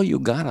 and all you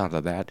got out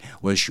of that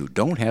was you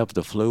don't have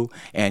the flu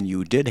and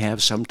you did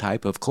have some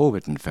type of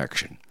COVID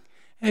infection.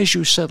 As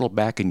you settle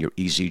back in your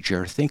easy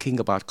chair thinking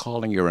about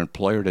calling your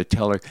employer to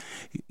tell her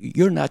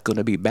you're not going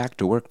to be back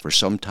to work for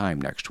some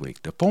time next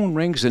week, the phone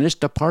rings and it's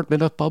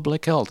Department of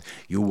Public Health.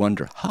 You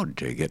wonder, how did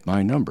they get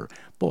my number?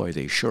 Boy,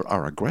 they sure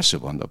are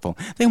aggressive on the phone.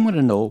 They want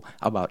to know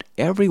about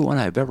everyone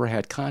I've ever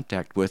had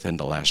contact with in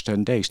the last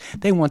 10 days.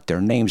 They want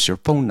their names, their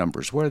phone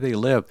numbers, where they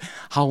live,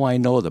 how I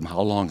know them,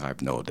 how long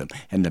I've known them,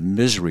 and the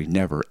misery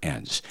never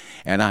ends.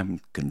 And I'm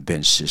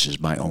convinced this is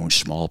my own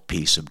small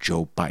piece of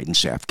Joe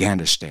Biden's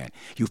Afghanistan.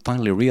 You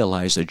finally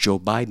realize that Joe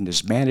Biden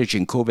is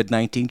managing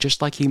COVID-19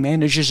 just like he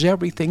manages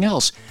everything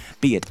else.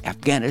 Be it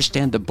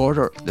Afghanistan, the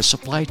border, the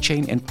supply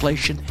chain,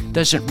 inflation,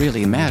 doesn't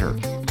really matter.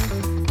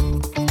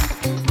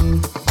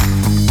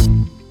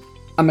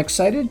 I'm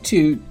excited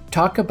to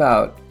talk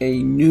about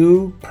a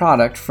new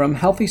product from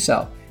Healthy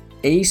Cell,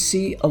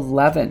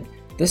 AC11.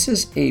 This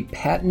is a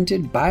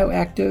patented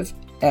bioactive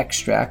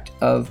extract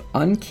of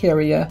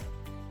Uncaria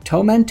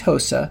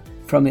tomentosa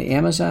from the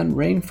Amazon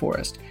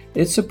rainforest.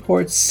 It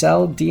supports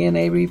cell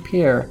DNA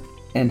repair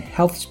and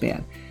health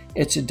span.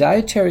 It's a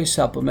dietary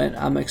supplement.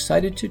 I'm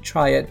excited to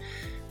try it.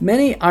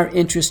 Many are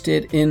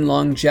interested in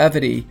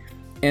longevity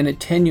and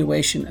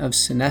attenuation of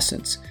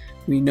senescence.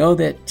 We know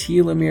that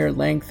telomere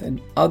length and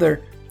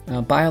other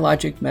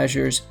biologic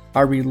measures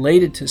are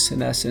related to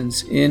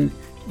senescence in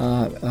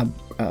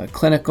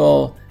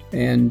clinical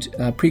and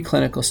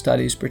preclinical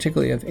studies,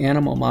 particularly of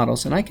animal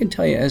models. And I can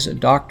tell you as a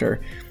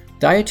doctor,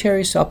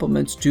 dietary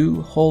supplements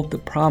do hold the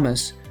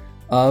promise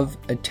of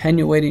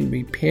attenuating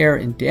repair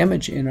and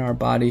damage in our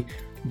body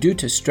due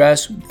to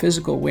stress,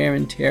 physical wear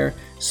and tear,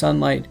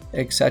 sunlight,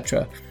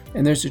 etc.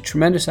 and there's a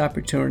tremendous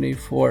opportunity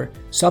for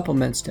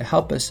supplements to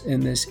help us in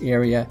this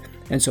area.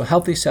 And so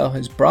Healthy Cell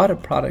has brought a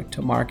product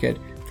to market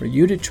for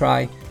you to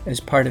try as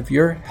part of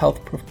your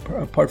health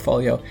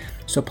portfolio.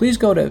 So please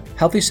go to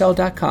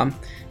healthycell.com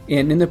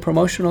and in the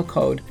promotional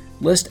code,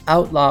 list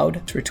out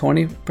loud for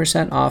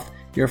 20% off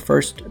your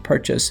first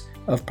purchase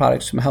of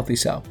products from Healthy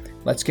Cell.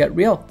 Let's get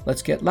real.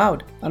 Let's get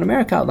loud on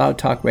America Out Loud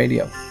Talk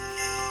Radio.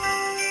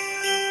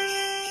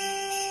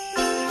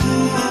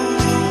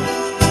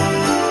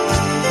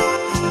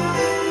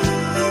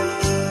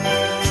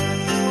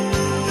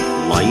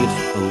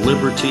 Life,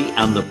 liberty,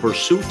 and the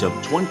pursuit of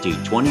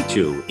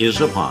 2022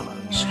 is upon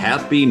us.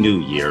 Happy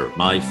New Year,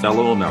 my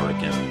fellow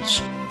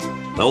Americans.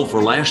 Well,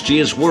 for last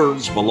year's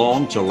words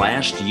belong to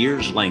last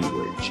year's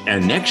language,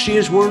 and next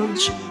year's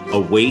words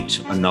await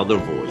another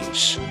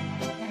voice.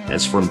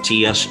 That's from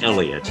T.S.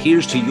 Eliot.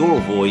 Here's to your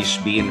voice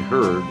being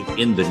heard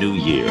in the new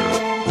year.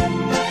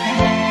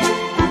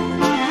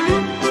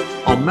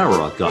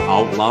 America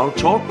Out Loud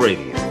Talk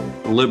Radio.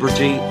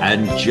 Liberty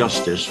and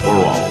justice for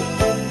all.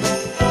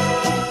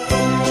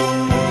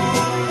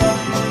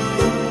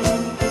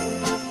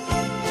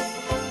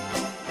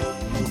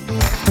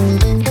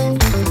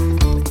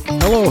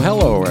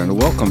 Hello, and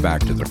welcome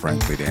back to the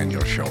Frankly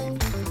Daniels Show.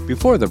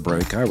 Before the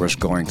break, I was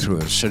going through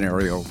a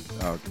scenario,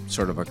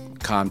 sort of a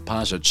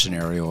composite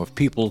scenario of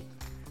people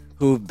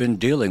who've been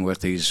dealing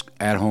with these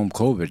at-home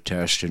COVID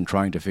tests and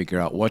trying to figure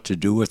out what to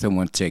do with them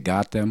once they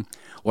got them.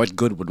 What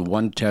good would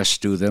one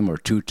test do them or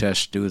two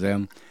tests do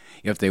them?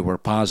 If they were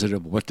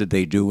positive, what did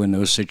they do in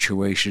those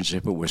situations?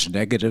 If it was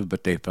negative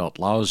but they felt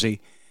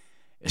lousy,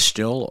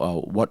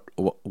 still,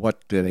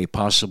 what did they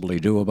possibly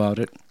do about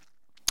it?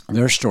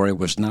 Their story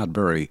was not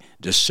very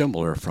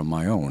dissimilar from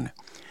my own.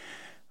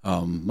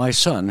 My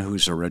son,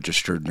 who's a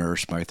registered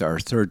nurse, our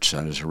third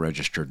son is a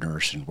registered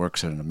nurse and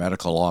works in a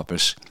medical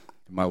office.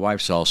 My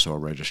wife's also a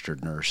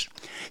registered nurse.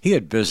 He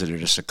had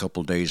visited us a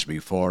couple days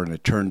before, and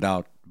it turned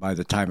out by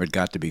the time it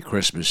got to be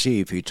Christmas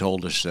Eve, he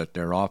told us that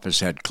their office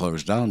had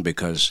closed down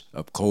because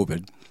of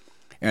COVID,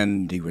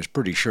 and he was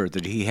pretty sure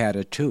that he had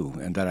it too,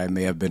 and that I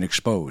may have been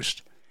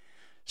exposed.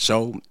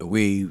 So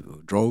we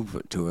drove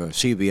to a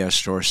CVS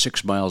store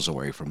 6 miles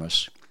away from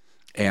us,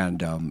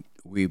 and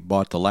we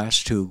bought the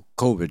last 2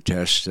 COVID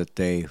tests that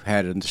they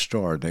had in the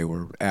store. They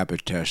were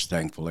Abbott tests,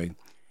 thankfully.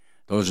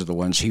 Those are the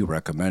ones he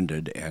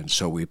recommended, and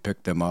so we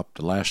picked them up,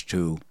 the last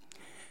 2.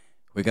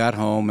 We got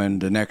home,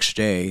 and the next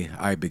day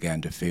I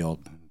began to feel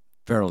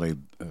fairly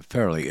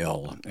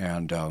ill,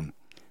 and I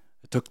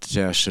took the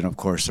test, and of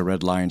course the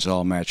red lines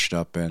all matched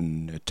up,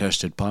 and it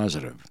tested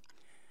positive.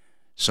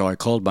 So I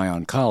called my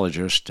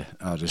oncologist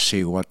to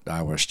see what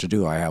I was to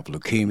do. I have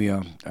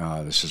leukemia.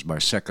 This is my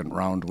second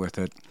round with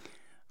it.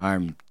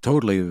 I'm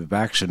totally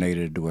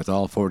vaccinated with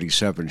all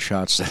 47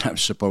 shots that I'm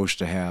supposed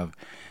to have.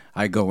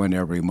 I go in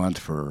every month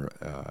for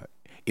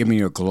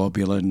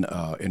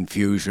immunoglobulin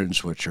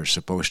infusions, which are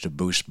supposed to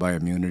boost my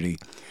immunity,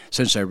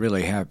 since I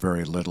really have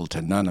very little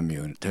to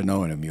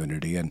no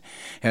immunity. And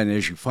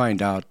as you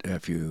find out,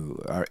 if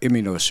you are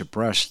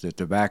immunosuppressed, that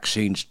the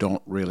vaccines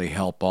don't really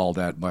help all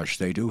that much.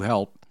 They do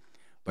help,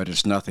 but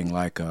it's nothing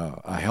like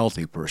a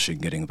healthy person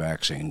getting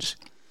vaccines.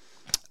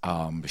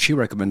 She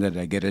recommended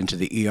I get into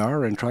the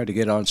ER and try to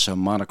get on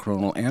some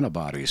monoclonal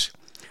antibodies.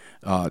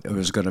 It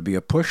was going to be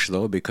a push,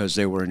 though, because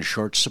they were in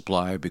short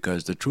supply,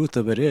 because the truth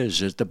of it is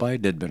the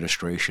Biden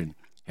administration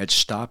had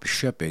stopped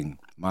shipping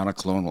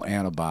monoclonal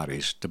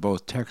antibodies to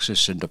both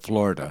Texas and to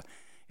Florida,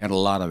 and a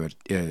lot of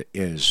it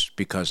is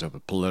because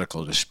of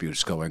political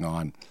disputes going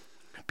on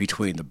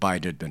between the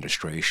Biden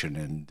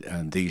administration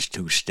and these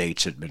 2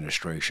 states'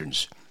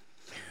 administrations.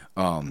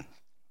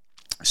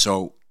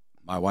 So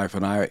my wife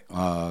and I,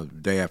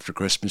 day after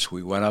Christmas,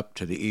 we went up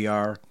to the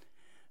ER.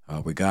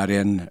 We got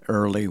in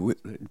early.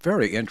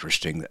 Very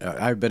interesting.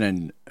 I've been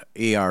in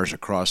ERs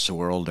across the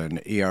world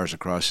and ERs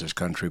across this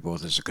country,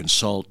 both as a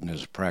consultant,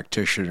 as a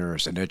practitioner,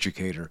 as an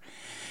educator,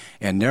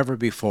 and never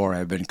before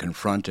I've been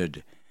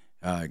confronted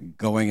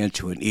going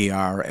into an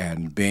ER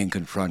and being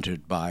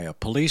confronted by a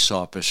police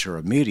officer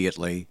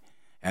immediately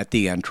at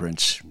the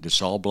entrance.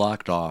 It's all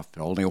blocked off,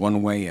 only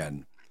one way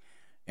in.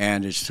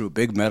 And it's through a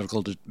big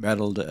metal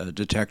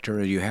detector,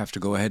 and you have to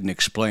go ahead and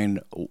explain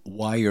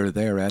why you're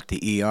there at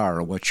the ER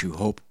or what you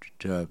hope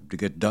to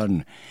get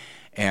done.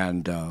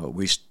 And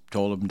we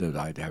told them that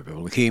I'd have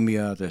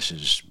leukemia. This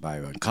is my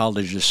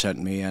oncologist sent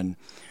me in,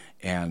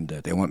 and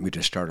they want me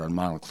to start on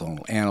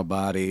monoclonal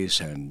antibodies.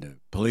 And the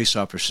police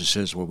officer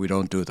says, well, we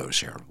don't do those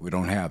here. We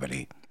don't have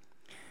any.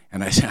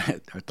 And I thought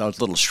it was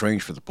a little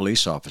strange for the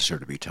police officer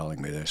to be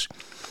telling me this.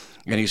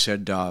 And he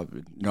said,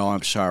 no,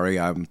 I'm sorry.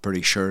 I'm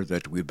pretty sure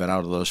that we've been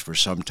out of those for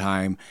some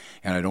time,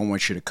 and I don't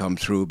want you to come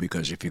through,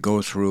 because if you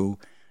go through,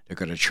 they're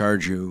going to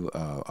charge you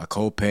a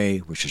copay,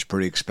 which is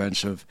pretty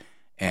expensive,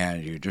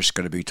 and you're just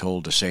going to be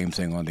told the same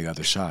thing on the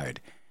other side.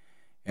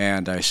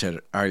 And I said,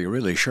 are you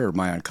really sure?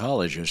 My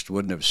oncologist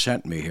wouldn't have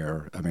sent me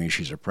here. I mean,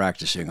 she's a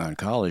practicing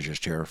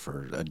oncologist here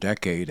for a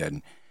decade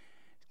and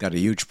got a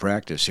huge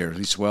practice here.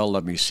 He said, well,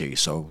 let me see.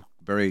 So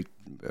very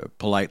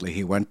politely,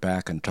 he went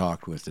back and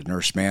talked with the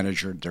nurse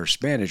manager. The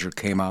nurse manager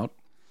came out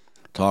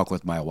talk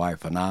with my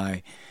wife and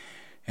I.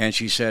 And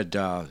she said,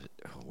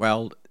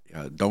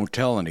 don't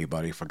tell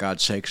anybody. For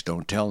God's sakes,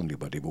 don't tell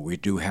anybody. But we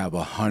do have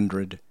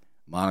 100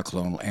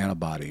 monoclonal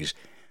antibodies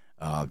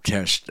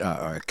test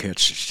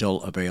kits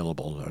still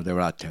available. They're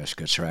not test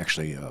kits. They're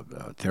actually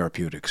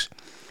therapeutics.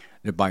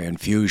 They're by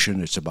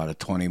infusion. It's about a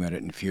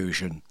 20-minute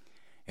infusion.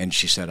 And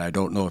she said, I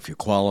don't know if you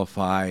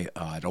qualify.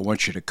 I don't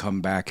want you to come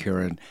back here.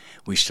 And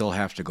we still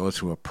have to go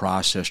through a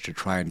process to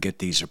try and get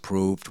these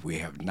approved. We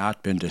have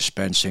not been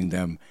dispensing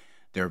them.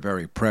 They're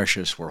very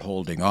precious. We're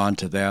holding on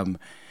to them.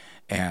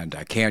 And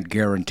I can't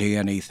guarantee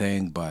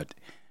anything, but,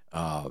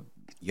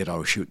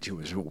 she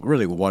was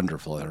really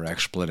wonderful in her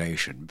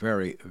explanation.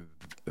 Very,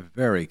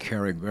 very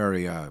caring,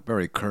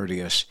 very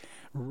courteous.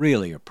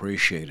 Really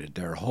appreciated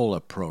their whole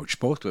approach,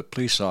 both the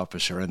police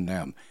officer and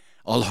them.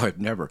 Although I've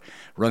never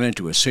run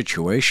into a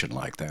situation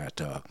like that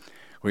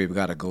where you've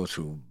got to go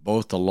through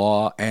both the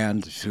law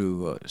and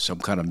through some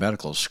kind of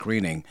medical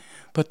screening.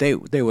 But they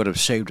would have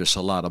saved us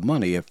a lot of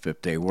money if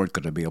they weren't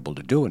going to be able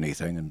to do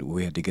anything, and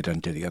we had to get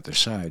onto the other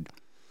side.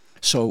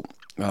 So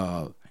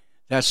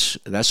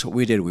that's what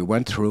we did. We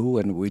went through,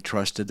 and we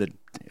trusted that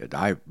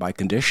my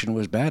condition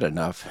was bad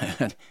enough.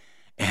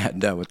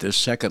 And with this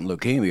second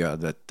leukemia,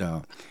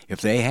 that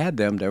if they had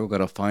them, they were going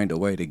to find a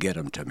way to get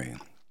them to me.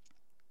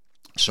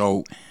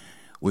 So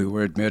we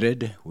were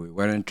admitted. We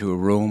went into a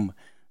room.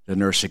 The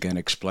nurse again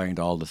explained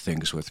all the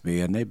things with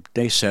me, and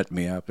they set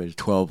me up at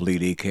 12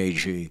 lead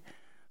EKG,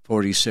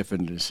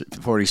 47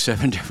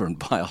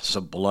 different vials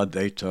of blood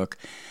they took.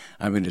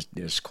 I mean,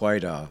 it's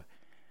quite a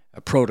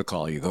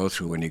protocol you go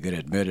through when you get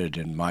admitted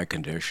in my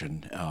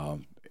condition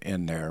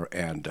in there,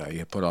 and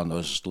you put on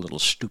those little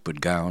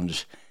stupid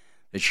gowns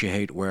that you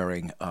hate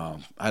wearing.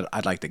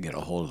 I'd like to get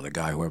a hold of the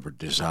guy, whoever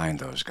designed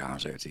those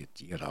gowns.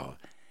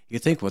 You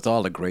think with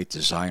all the great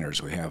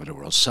designers we have in the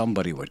world,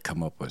 somebody would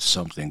come up with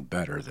something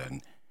better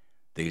than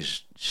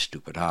these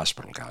stupid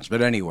hospital gowns.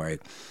 But anyway,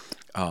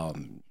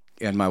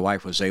 and my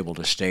wife was able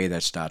to stay.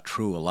 That's not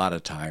true a lot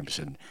of times.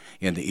 And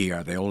in the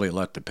ER, they only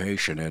let the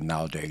patient in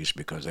nowadays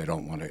because they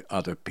don't want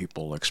other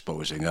people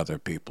exposing other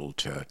people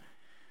to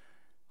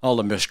all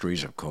the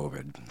mysteries of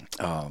COVID.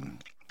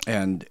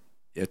 And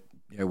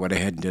I went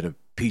ahead and did a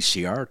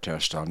PCR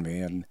test on me,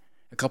 and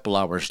a couple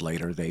hours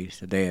later, they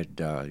had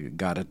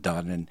got it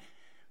done,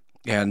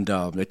 and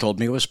they told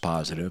me it was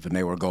positive, and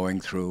they were going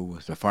through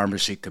the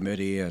pharmacy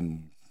committee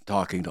and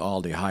talking to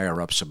all the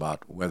higher-ups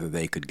about whether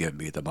they could give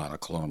me the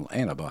monoclonal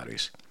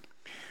antibodies.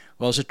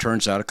 Well, as it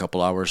turns out, a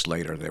couple hours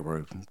later, they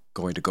were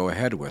going to go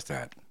ahead with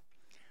that.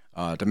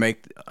 To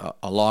make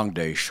a long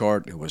day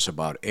short, it was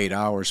about 8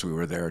 hours we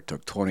were there. It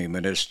took 20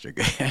 minutes to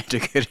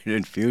get an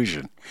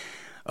infusion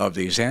of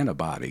these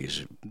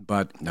antibodies.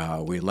 But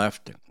we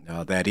left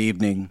that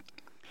evening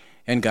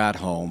and got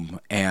home,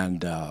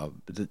 and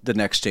the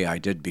next day I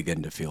did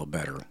begin to feel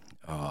better.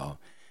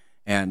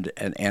 And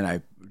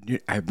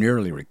I've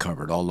nearly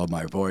recovered, although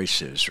my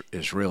voice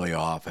is really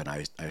off, and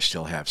I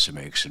still have some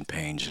aches and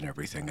pains and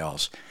everything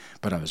else.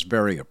 But I was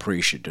very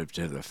appreciative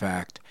to the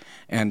fact,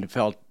 and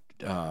felt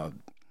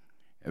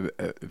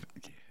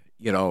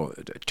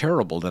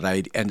terrible that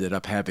I ended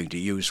up having to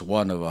use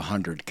one of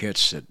 100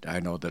 kits that I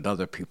know that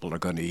other people are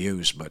going to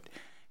use. But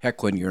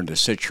heck, when you're in a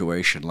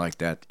situation like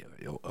that,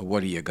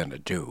 what are you going to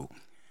do?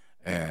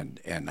 And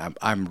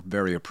I'm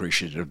very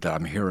appreciative that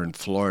I'm here in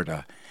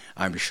Florida.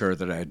 I'm sure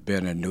that I'd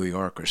been in New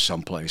York or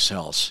someplace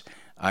else,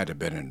 I'd have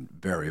been in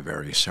very,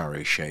 very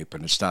sorry shape.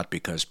 And it's not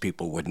because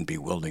people wouldn't be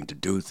willing to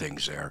do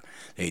things there.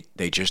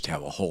 They just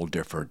have a whole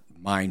different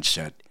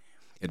mindset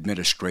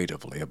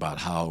administratively about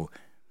how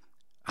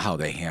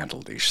they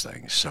handle these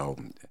things. So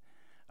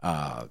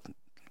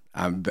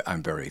I'm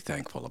very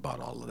thankful about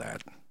all of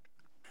that.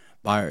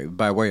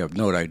 By way of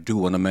note, I do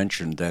want to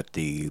mention that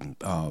the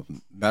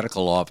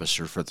medical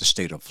officer for the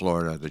state of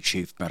Florida, the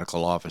chief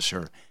medical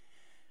officer,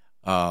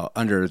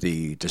 under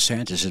the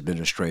DeSantis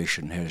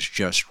administration, has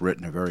just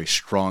written a very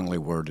strongly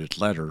worded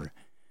letter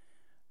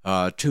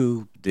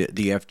to the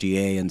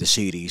FDA and the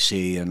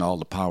CDC and all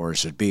the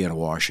powers that be in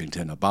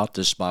Washington about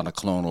this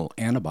monoclonal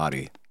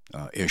antibody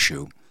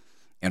issue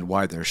and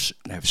why they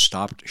have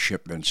stopped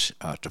shipments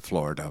to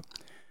Florida,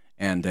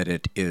 and that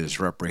it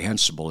is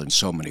reprehensible in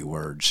so many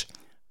words.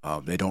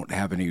 They don't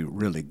have any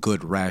really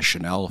good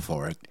rationale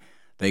for it.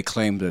 They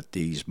claim that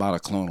these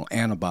monoclonal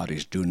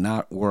antibodies do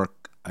not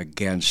work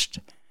against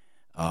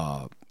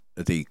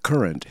the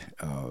current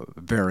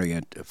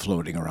variant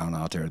floating around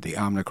out there, the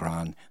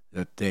Omicron,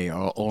 that they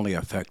are only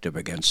effective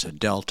against the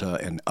Delta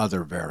and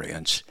other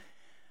variants.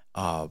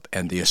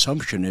 And the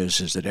assumption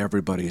is that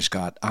everybody's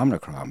got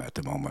Omicron at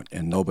the moment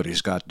and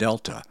nobody's got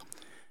Delta.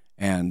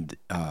 And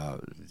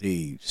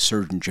the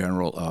Surgeon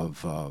General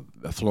of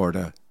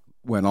Florida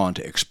went on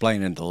to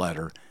explain in the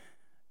letter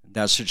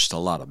that's just a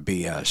lot of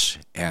BS,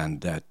 and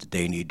that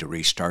they need to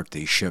restart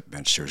these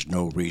shipments. There's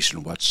no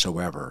reason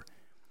whatsoever,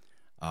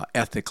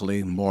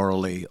 ethically,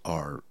 morally,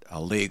 or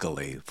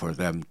legally, for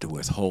them to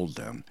withhold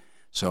them.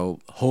 So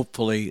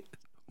hopefully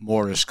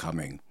more is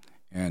coming,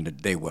 and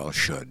they well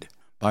should.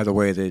 By the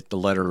way, the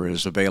letter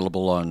is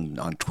available on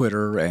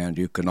Twitter, and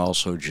you can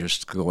also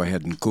just go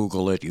ahead and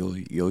Google it.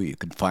 You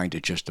can find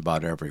it just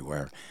about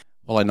everywhere.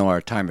 Well, I know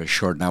our time is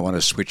short, and I want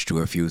to switch to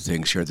a few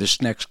things here.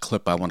 This next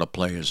clip I want to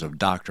play is of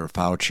Dr.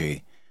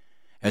 Fauci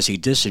as he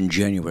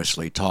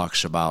disingenuously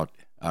talks about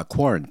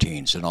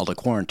quarantines and all the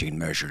quarantine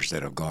measures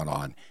that have gone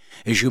on.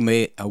 As you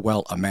may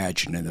well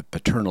imagine, in the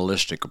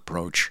paternalistic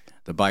approach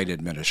the Biden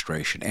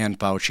administration and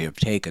Fauci have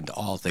taken to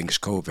all things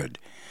COVID,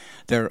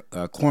 their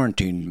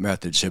quarantine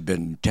methods have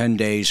been 10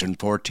 days and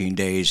 14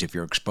 days if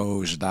you're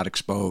exposed, not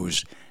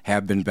exposed,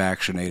 have been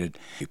vaccinated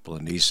people,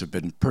 and these have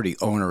been pretty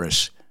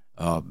onerous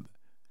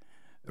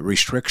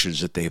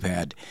restrictions that they've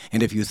had.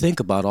 And if you think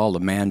about all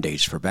the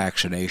mandates for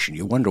vaccination,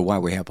 you wonder why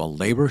we have a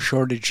labor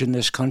shortage in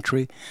this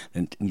country,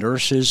 and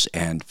nurses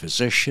and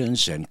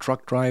physicians and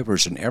truck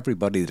drivers and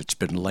everybody that's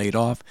been laid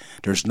off.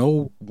 There's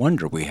no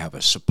wonder we have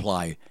a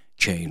supply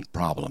chain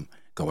problem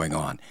going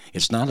on.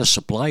 It's not a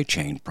supply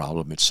chain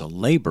problem, it's a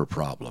labor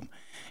problem.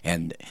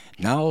 And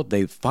now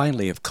they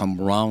finally have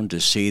come around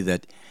to see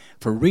that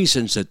for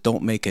reasons that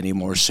don't make any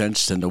more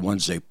sense than the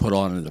ones they put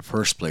on in the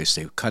first place,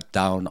 they've cut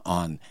down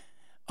on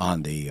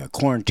the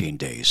quarantine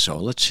days. So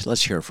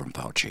let's hear from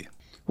Fauci.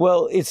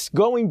 Well, it's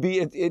going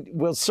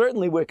well,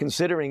 certainly we're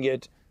considering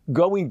it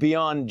going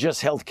beyond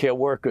just healthcare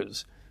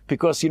workers,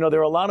 because, there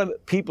are a lot of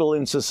people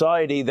in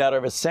society that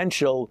are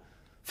essential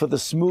for the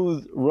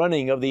smooth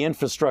running of the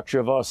infrastructure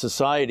of our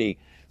society.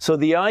 So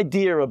the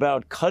idea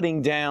about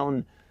cutting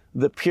down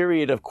the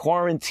period of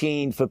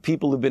quarantine for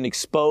people who've been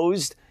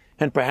exposed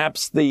and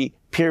perhaps the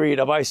period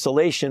of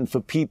isolation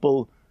for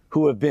people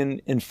who have been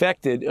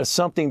infected is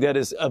something that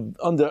is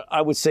under,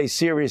 I would say,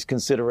 serious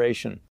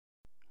consideration.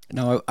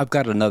 Now, I've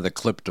got another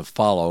clip to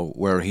follow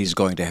where he's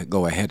going to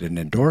go ahead and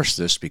endorse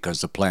this because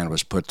the plan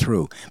was put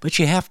through. But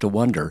you have to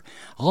wonder,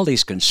 all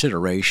these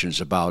considerations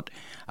about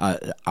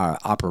our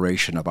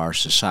operation of our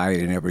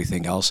society and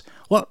everything else,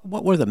 what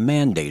were the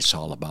mandates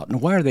all about? And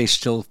why are they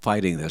still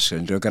fighting this?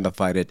 And they're going to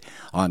fight it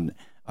on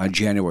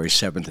January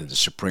 7th in the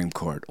Supreme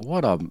Court.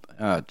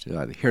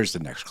 Here's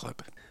the next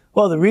clip.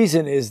 Well, the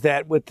reason is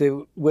that with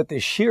the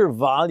sheer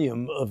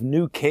volume of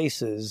new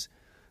cases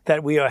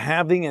that we are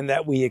having and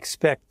that we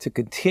expect to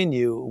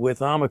continue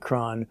with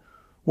Omicron,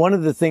 one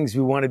of the things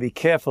we want to be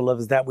careful of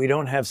is that we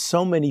don't have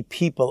so many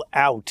people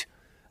out.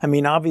 I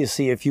mean,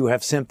 obviously, if you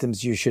have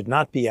symptoms, you should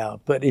not be out.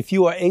 But if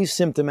you are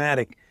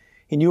asymptomatic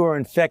and you are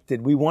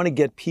infected, we want to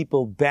get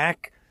people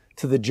back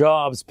to the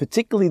jobs,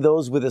 particularly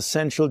those with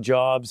essential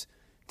jobs,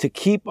 to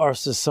keep our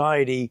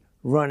society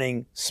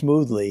running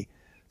smoothly.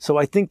 So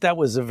I think that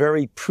was a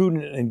very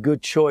prudent and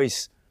good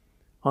choice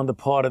on the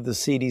part of the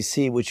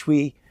CDC, which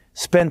we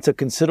spent a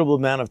considerable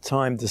amount of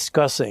time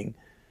discussing,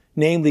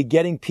 namely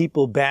getting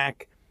people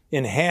back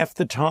in half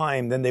the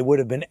time than they would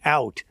have been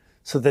out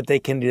so that they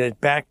can get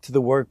back to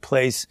the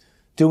workplace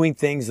doing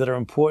things that are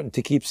important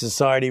to keep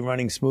society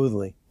running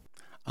smoothly.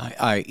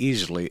 I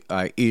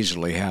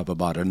easily have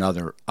about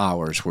another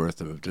hour's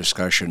worth of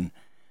discussion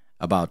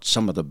about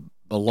some of the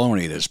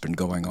baloney that's been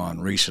going on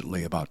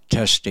recently about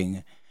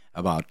testing,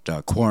 about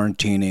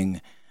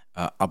quarantining,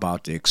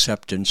 about the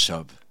acceptance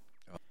of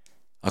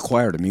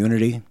acquired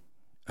immunity,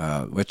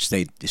 which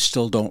they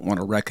still don't want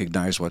to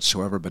recognize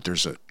whatsoever. But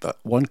there's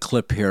one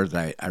clip here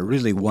that I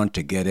really want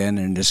to get in,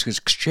 and this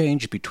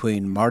exchange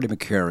between Marty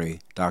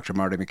Makary, Dr.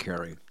 Marty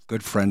Makary,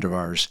 good friend of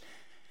ours.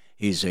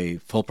 He's a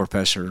full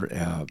professor,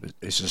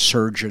 he's a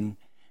surgeon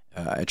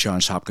at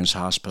Johns Hopkins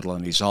Hospital,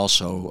 and he's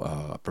also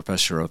a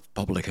professor of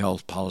public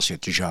health policy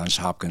at the Johns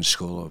Hopkins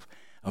School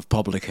of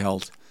Public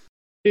Health.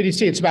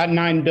 CDC, it's about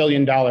 $9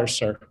 billion,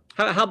 sir.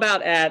 How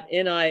about at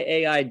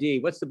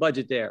NIAID? What's the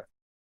budget there?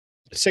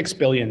 $6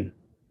 billion.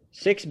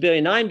 $6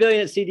 billion, $9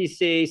 billion at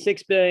CDC,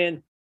 $6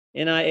 billion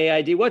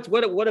NIAID.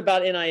 What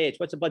about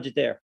NIH? What's the budget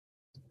there?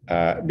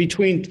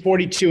 Between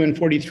 42 and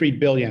 43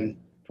 billion.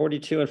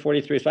 42 and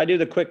 43. So I do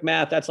the quick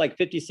math. That's like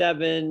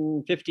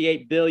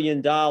 $58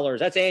 billion.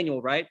 That's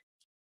annual, right?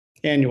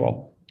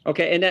 Annual.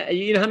 Okay. And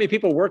you know how many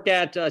people work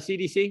at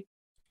CDC?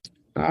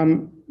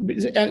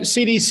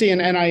 CDC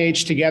and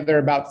NIH together,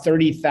 about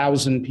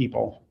 30,000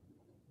 people.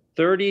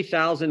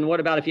 30,000.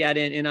 What about if you add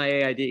in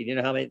NIAID? You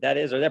know how many that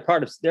is? Or they're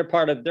part of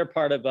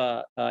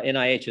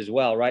NIH as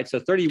well, right? So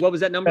 30. What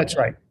was that number? That's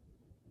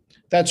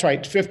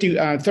right.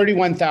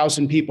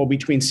 31,000 people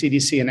between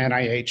CDC and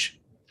NIH.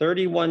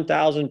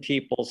 31,000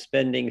 people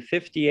spending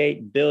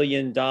 $58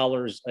 billion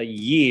a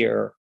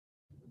year.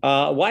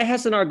 Why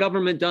hasn't our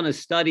government done a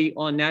study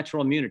on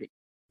natural immunity?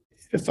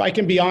 If I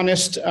can be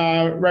honest,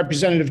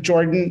 Representative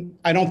Jordan,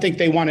 I don't think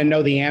they want to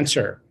know the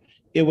answer.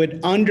 It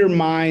would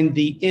undermine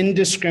the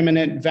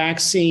indiscriminate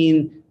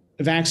vaccination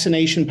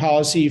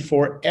policy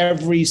for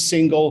every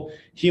single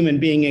human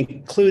being,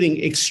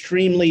 including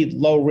extremely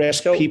low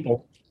risk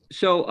people.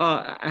 So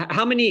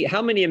how many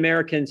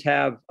Americans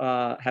have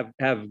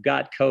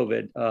got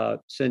COVID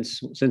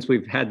since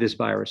we've had this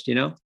virus? Do you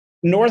know?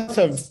 North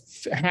of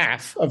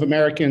half of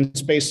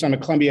Americans, based on a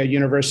Columbia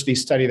University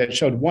study that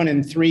showed 1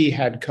 in 3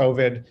 had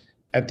COVID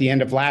at the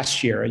end of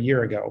last year, a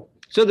year ago.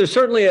 So there's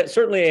certainly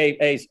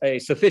a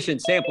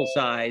sufficient sample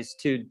size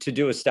to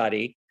do a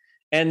study,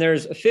 and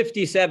there's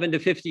 57 to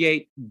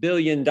 58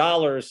 billion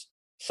dollars.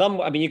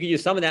 You could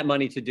use some of that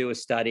money to do a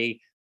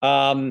study.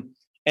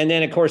 And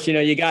then, of course,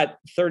 you got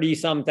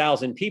 30-some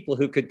thousand people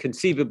who could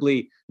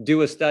conceivably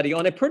do a study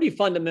on a pretty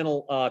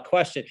fundamental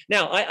question.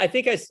 Now, I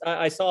think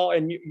I saw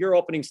in your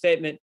opening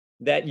statement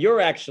that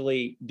you're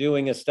actually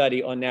doing a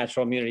study on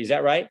natural immunity. Is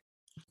that right?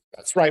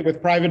 That's right.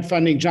 With private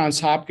funding, Johns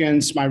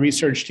Hopkins, my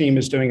research team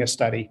is doing a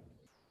study.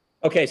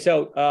 Okay,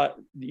 so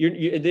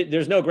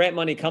there's no grant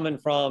money coming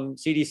from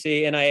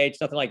CDC, NIH,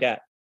 nothing like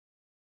that?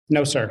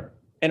 No, sir.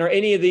 And are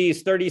any of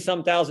these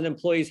 30-some thousand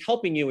employees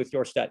helping you with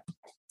your study?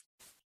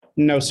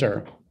 No,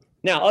 sir.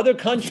 Now, other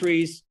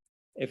countries,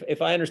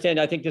 if I understand,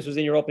 I think this was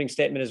in your opening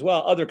statement as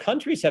well, other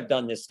countries have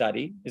done this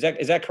study. Is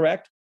that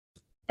correct?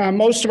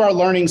 Most of our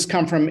learnings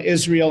come from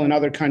Israel and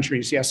other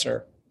countries. Yes,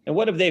 sir. And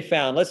what have they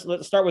found?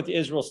 Let's start with the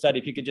Israel study.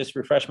 If you could just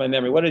refresh my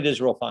memory. What did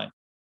Israel find?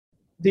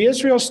 The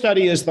Israel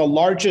study is the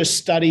largest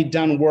study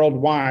done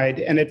worldwide,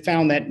 and it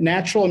found that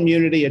natural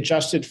immunity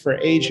adjusted for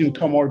age and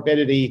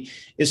comorbidity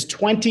is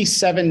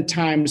 27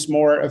 times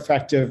more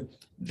effective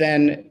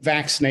than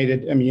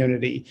vaccinated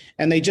immunity.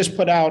 And they just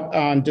put out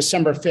on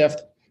December 5th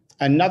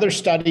another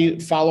study,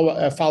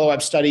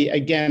 follow-up study,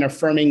 again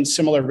affirming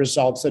similar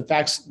results,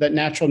 that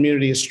natural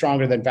immunity is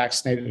stronger than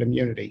vaccinated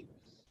immunity.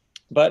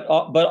 But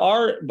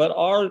are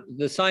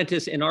the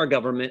scientists in our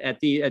government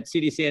at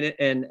CDC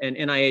and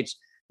NIH,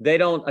 they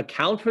don't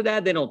account for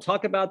that? They don't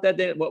talk about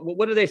that?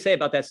 What do they say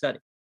about that study?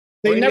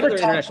 They never talk.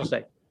 International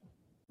study?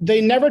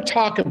 They never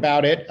talk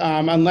about it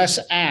unless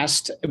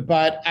asked,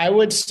 but I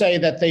would say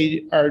that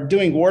they are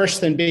doing worse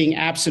than being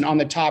absent on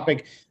the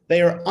topic.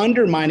 They are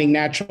undermining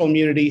natural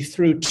immunity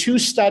through two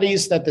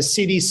studies that the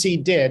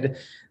CDC did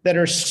that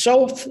are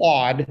so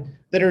flawed,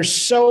 that are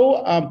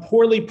so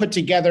poorly put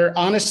together.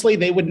 Honestly,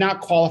 they would not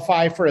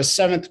qualify for a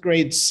 7th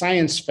grade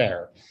science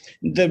fair.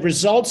 The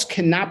results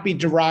cannot be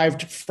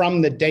derived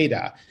from the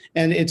data.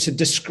 And it's a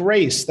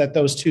disgrace that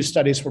those two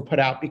studies were put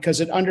out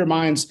because it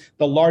undermines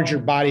the larger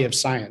body of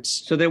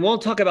science. So they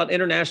won't talk about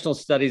international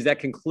studies that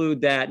conclude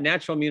that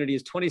natural immunity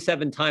is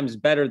 27 times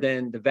better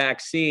than the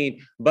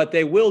vaccine, but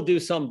they will do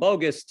some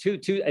bogus,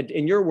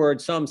 in your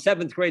words, some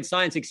 7th grade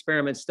science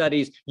experiment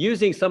studies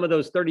using some of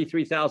those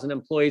 33,000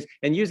 employees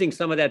and using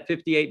some of that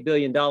 $58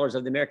 billion of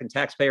the American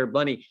taxpayer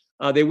money.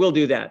 They will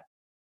do that.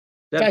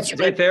 Is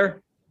that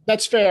fair?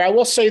 That's fair. I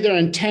will say their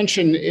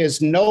intention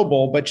is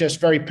noble, but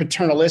just very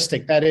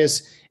paternalistic. That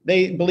is,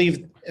 they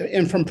believe,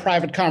 and from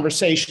private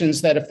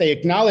conversations, that if they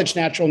acknowledge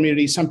natural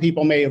immunity, some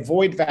people may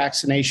avoid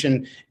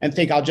vaccination and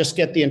think I'll just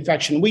get the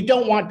infection. We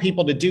don't want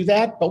people to do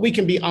that, but we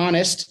can be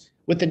honest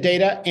with the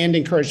data and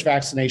encourage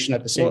vaccination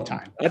at the same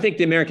time. I think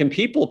the American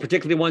people,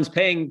 particularly ones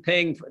paying,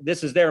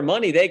 this is their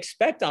money, they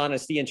expect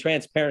honesty and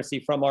transparency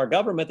from our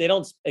government. They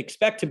don't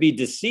expect to be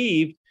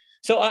deceived.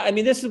 So,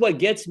 this is what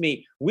gets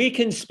me. We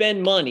can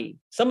spend money.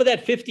 Some of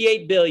that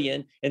 $58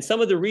 billion and some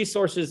of the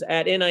resources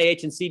at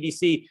NIH and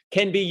CDC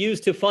can be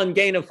used to fund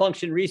gain of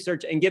function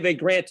research and give a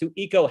grant to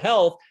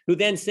EcoHealth, who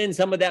then sends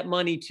some of that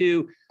money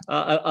to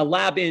a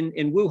lab in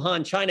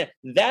Wuhan, China.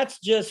 That's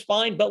just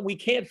fine, but we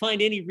can't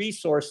find any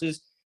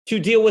resources to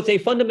deal with a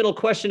fundamental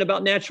question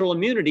about natural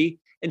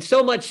immunity, and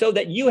so much so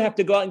that you have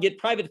to go out and get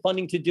private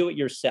funding to do it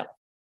yourself.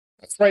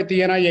 That's right. The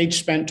NIH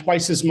spent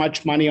twice as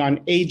much money on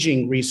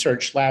aging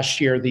research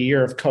last year, the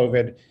year of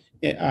COVID,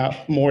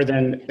 more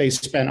than they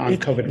spent on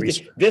COVID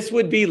research. This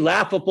would be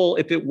laughable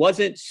if it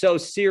wasn't so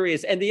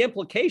serious. And the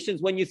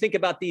implications when you think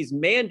about these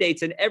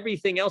mandates and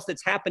everything else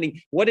that's happening,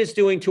 what it's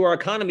doing to our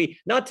economy,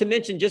 not to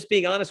mention just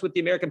being honest with the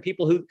American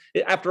people who,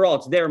 after all,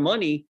 it's their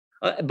money.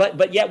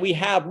 But yet we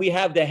have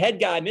the head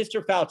guy,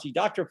 Mr. Fauci,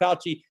 Dr.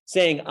 Fauci,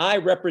 saying, I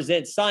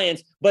represent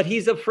science, but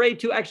he's afraid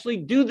to actually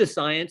do the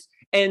science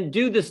and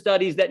do the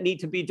studies that need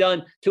to be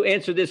done to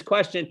answer this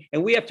question.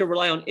 And we have to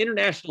rely on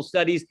international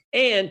studies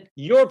and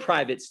your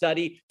private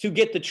study to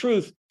get the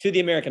truth to the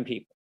American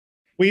people.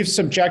 We've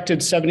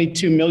subjected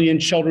 72 million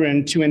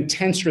children to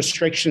intense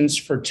restrictions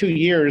for 2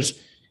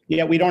 years,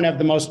 yet we don't have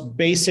the most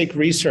basic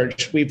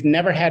research. We've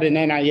never had an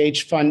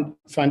NIH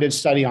funded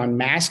study on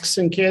masks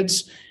in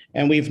kids,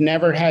 and we've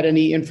never had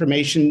any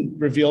information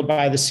revealed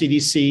by the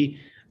CDC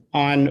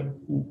on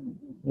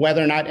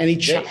whether or not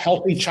any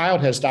healthy child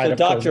has died of COVID.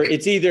 Doctor,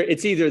 it's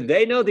either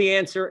they know the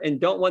answer and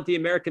don't want the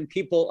American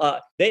people,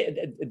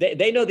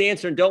 they know the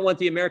answer and don't want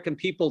the American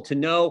people to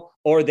know,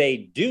 or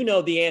they do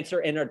know the answer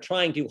and are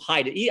trying to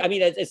hide it.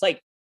 It's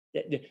like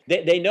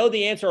they know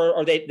the answer,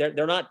 or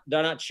they're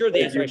not sure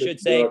the answer, I should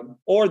say,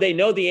 or they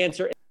know the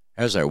answer.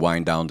 As I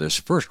wind down this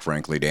first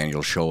Frankly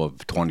Daniels show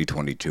of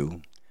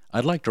 2022,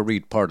 I'd like to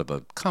read part of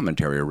a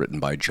commentary written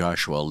by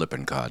Joshua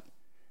Lippincott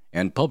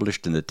and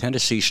published in the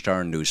Tennessee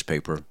Star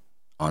newspaper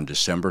on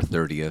December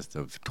 30th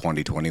of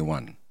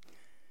 2021.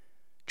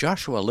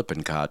 Joshua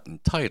Lippincott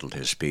entitled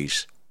his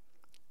piece,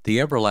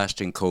 The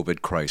Everlasting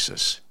COVID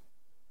Crisis.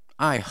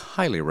 I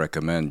highly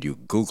recommend you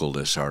Google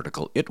this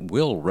article. It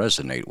will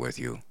resonate with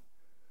you.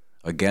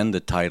 Again, the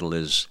title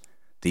is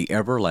The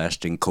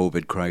Everlasting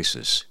COVID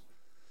Crisis.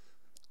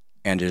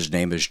 and his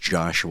name is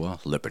Joshua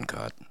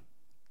Lippincott.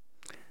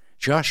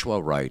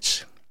 Joshua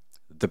writes,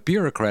 "The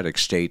bureaucratic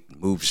state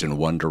moves in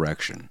one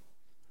direction.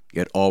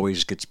 It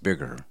always gets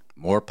bigger,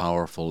 more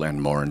powerful,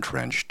 and more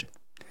entrenched.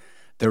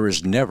 There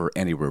is never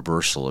any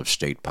reversal of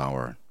state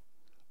power.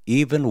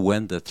 Even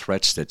when the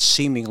threats that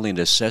seemingly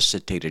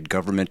necessitated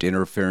government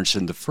interference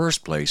in the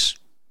first place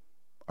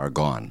are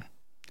gone.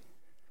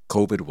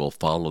 COVID will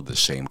follow the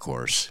same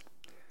course.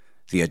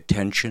 The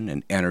attention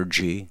and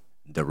energy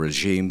the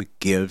regime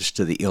gives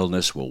to the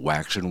illness will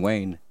wax and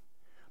wane,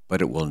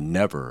 but it will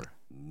never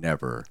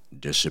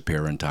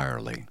disappear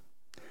entirely.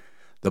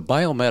 The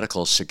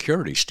biomedical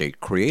security state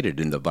created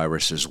in the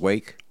virus's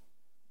wake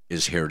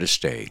is here to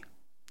stay.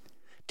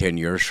 10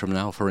 years from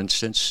now, for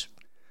instance,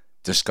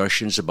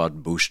 discussions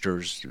about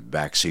boosters,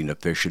 vaccine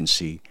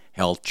efficiency,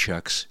 health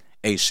checks,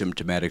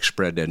 asymptomatic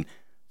spread, and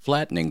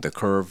flattening the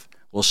curve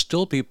will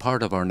still be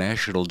part of our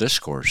national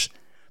discourse,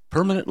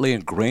 permanently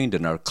ingrained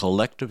in our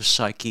collective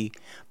psyche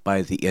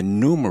by the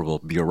innumerable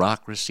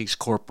bureaucracies,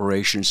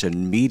 corporations,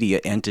 and media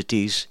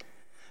entities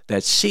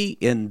that see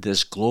in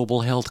this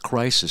global health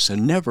crisis a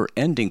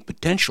never-ending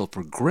potential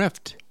for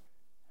grift.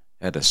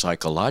 At a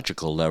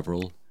psychological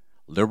level,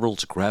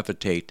 liberals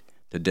gravitate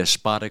to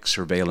despotic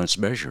surveillance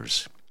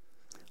measures.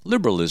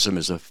 Liberalism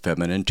is a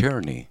feminine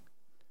tyranny.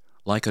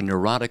 Like a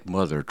neurotic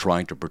mother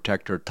trying to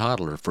protect her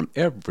toddler from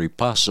every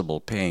possible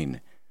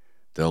pain,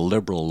 the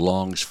liberal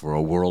longs for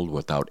a world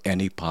without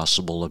any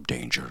possible of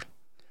danger.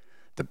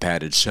 The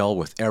padded cell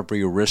with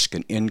every risk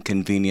and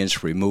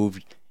inconvenience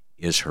removed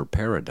is her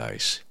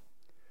paradise.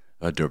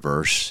 A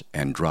diverse,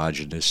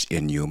 androgynous,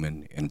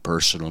 inhuman,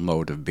 impersonal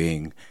mode of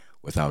being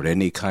without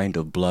any kind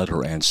of blood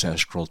or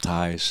ancestral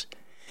ties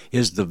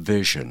is the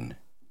vision,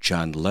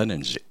 John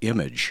Lennon's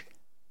image,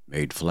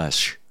 made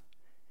flesh.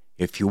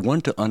 If you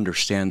want to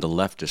understand the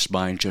leftist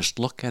mind, just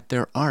look at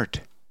their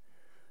art.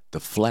 The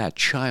flat,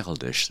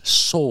 childish,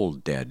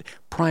 soul-dead,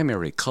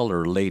 primary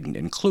color-laden,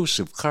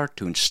 inclusive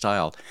cartoon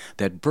style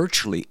that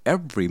virtually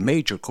every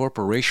major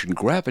corporation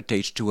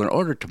gravitates to in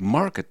order to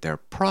market their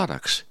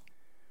products.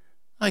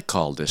 I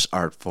call this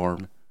art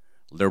form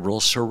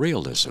liberal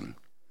surrealism,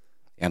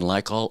 and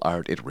like all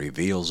art, it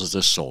reveals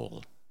the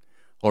soul,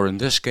 or in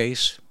this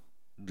case,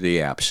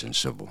 the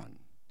absence of one.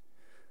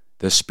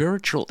 The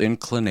spiritual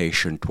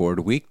inclination toward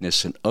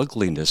weakness and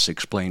ugliness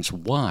explains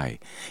why,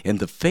 in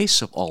the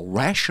face of all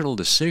rational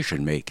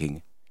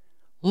decision-making,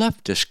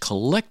 leftists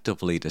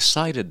collectively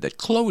decided that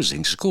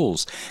closing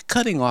schools,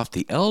 cutting off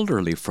the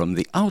elderly from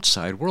the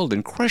outside world,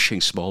 and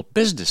crushing small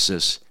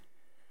businesses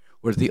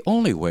were the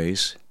only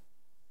ways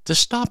to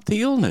stop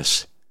the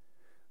illness.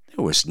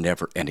 There was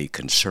never any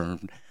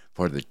concern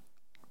for the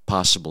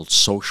possible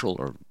social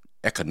or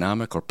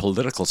economic or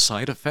political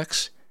side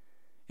effects.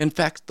 In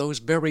fact, those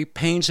very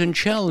pains and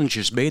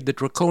challenges made the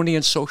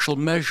draconian social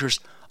measures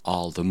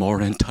all the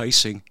more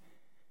enticing.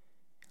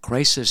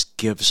 Crisis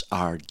gives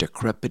our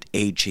decrepit,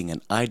 aging,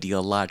 and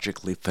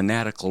ideologically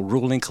fanatical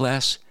ruling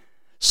class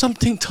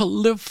something to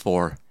live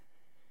for.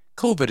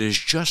 COVID is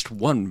just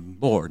one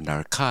more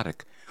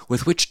narcotic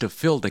with which to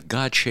fill the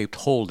God-shaped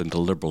hole in the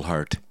liberal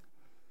heart.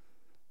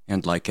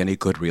 And like any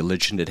good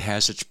religion, it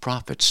has its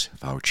prophets,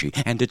 Fauci,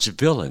 and its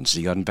villains,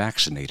 the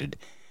unvaccinated,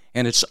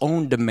 and its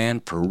own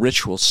demand for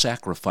ritual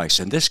sacrifice,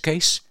 in this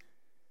case,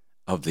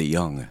 of the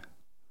young.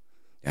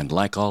 And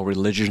like all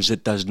religions,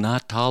 it does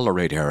not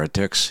tolerate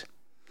heretics.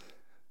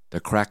 The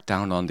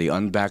crackdown on the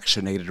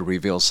unvaccinated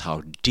reveals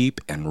how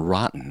deep and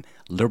rotten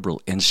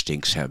liberal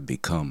instincts have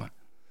become.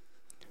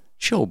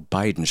 Joe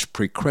Biden's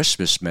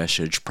pre-Christmas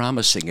message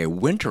promising a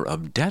winter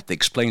of death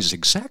explains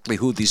exactly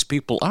who these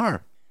people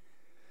are.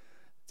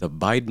 The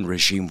Biden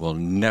regime will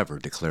never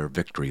declare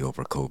victory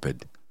over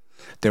COVID.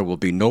 There will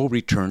be no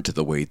return to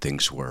the way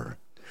things were.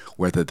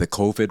 Whether the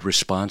COVID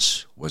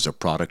response was a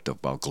product of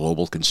a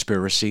global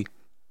conspiracy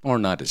or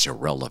not is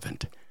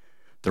irrelevant.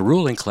 The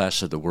ruling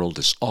class of the world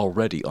is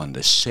already on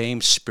the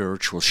same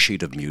spiritual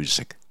sheet of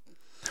music.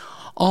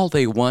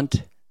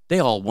 They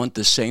all want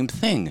the same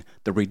thing,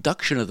 the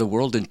reduction of the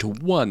world into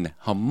one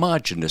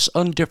homogeneous,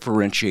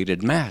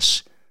 undifferentiated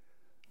mass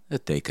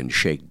that they can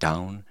shake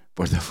down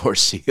for the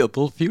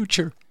foreseeable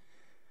future.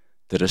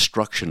 The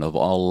destruction of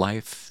all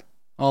life,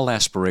 all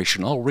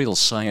aspiration, all real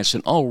science,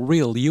 and all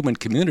real human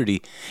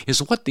community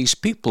is what these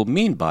people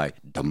mean by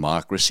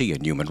democracy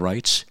and human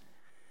rights.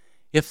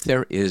 If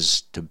there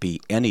is to be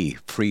any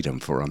freedom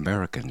for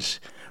Americans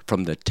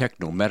from the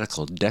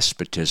techno-medical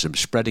despotism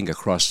spreading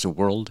across the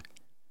world,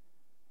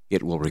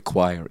 it will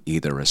require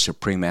either a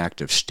supreme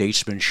act of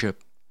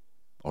statesmanship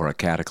or a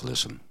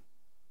cataclysm.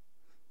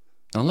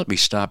 Now let me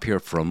stop here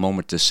for a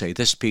moment to say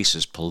this piece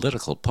is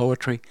political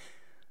poetry.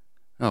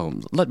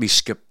 Let me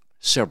skip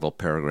several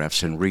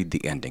paragraphs and read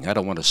the ending. I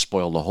don't want to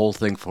spoil the whole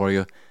thing for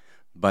you,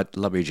 but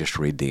let me just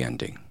read the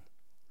ending.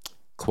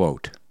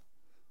 Quote,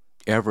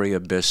 "Every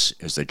abyss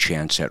is a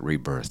chance at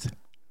rebirth.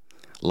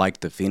 Like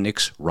the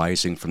phoenix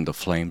rising from the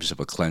flames of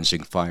a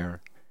cleansing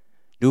fire,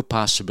 new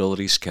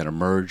possibilities can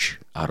emerge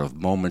out of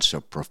moments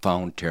of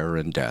profound terror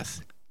and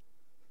death.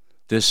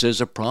 This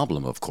is a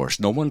problem, of course.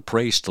 No one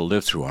prays to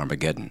live through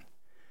Armageddon.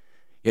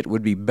 It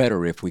would be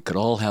better if we could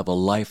all have a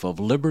life of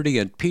liberty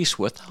and peace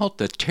without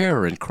the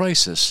terror and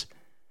crisis.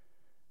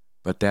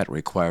 But that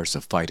requires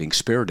a fighting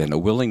spirit and a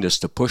willingness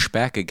to push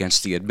back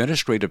against the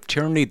administrative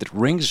tyranny that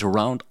rings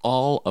around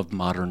all of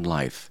modern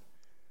life.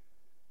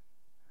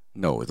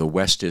 No, the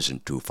West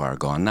isn't too far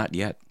gone, not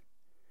yet.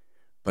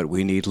 But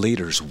we need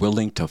leaders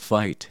willing to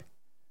fight.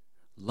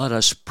 Let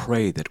us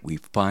pray that we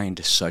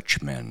find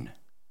such men."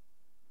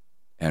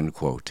 End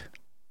quote.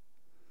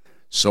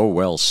 So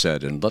well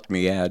said, and let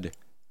me add,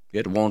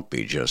 it won't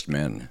be just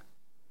men.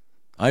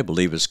 I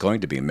believe it's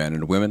going to be men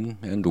and women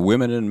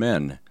and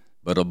men,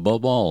 but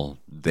above all,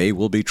 they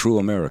will be true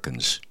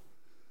Americans.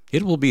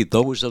 It will be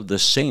those of the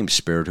same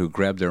spirit who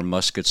grabbed their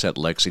muskets at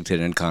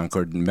Lexington and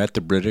Concord and met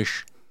the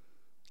British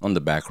on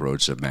the back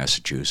roads of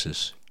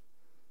Massachusetts.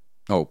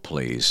 Oh,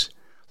 please,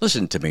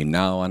 listen to me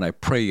now, and I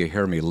pray you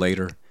hear me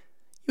later.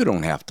 You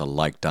don't have to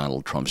like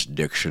Donald Trump's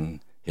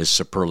diction, his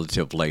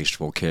superlative-laced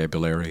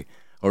vocabulary,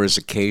 or his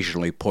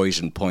occasionally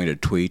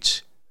poison-pointed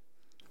tweets.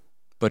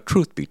 But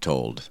truth be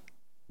told,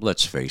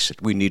 let's face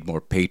it, we need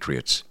more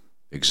patriots,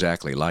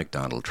 exactly like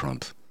Donald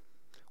Trump.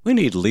 We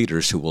need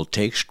leaders who will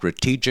take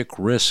strategic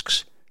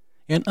risks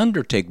and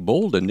undertake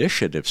bold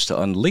initiatives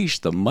to unleash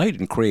the might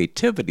and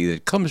creativity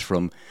that comes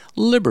from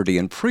liberty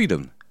and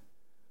freedom,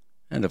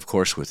 and of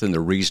course within the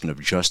reason of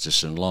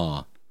justice and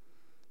law.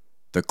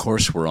 The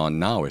course we're on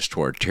now is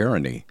toward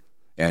tyranny,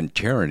 and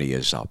tyranny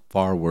is a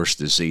far worse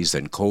disease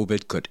than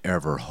COVID could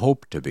ever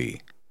hope to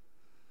be.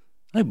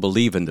 I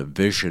believe in the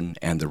vision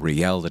and the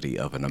reality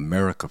of an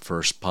America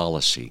First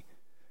policy,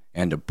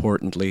 and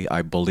importantly,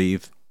 I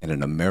believe in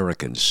an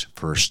Americans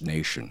First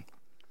nation.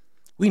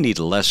 We need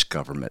less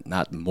government,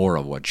 not more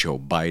of what Joe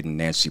Biden,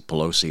 Nancy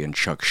Pelosi, and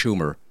Chuck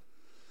Schumer,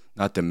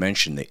 not to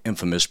mention the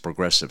infamous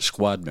Progressive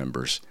Squad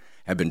members,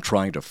 have been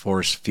trying to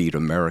force-feed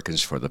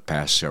Americans for the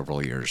past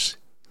several years.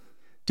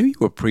 Do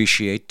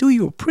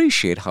you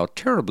appreciate how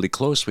terribly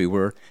close we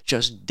were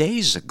just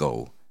days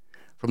ago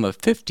from a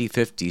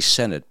 50-50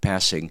 Senate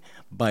passing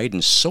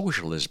Biden's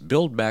socialist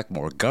Build Back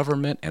More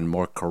Government and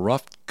More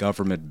Corrupt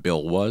Government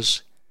bill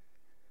was?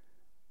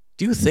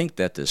 Do you think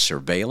that the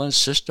surveillance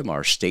system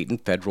our state and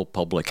federal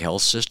public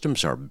health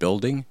systems are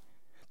building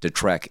to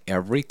track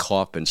every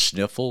cough and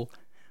sniffle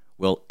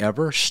will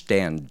ever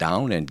stand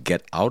down and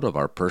get out of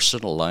our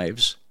personal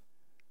lives?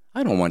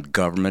 I don't want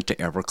government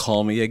to ever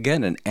call me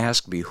again and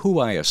ask me who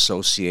I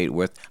associate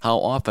with, how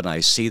often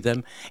I see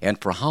them, and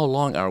for how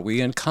long are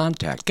we in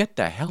contact. Get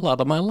the hell out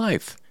of my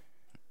life.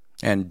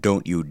 And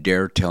don't you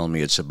dare tell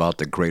me it's about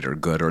the greater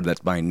good or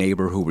that my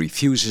neighbor who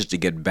refuses to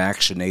get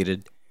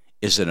vaccinated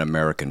is an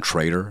American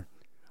traitor,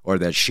 or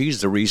that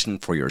she's the reason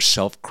for your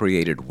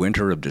self-created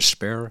winter of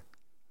despair.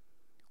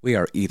 We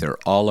are either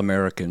all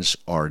Americans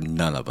or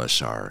none of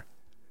us are.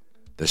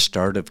 The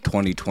start of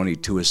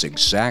 2022 is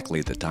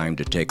exactly the time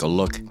to take a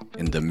look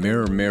in the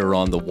mirror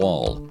on the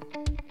wall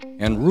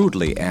and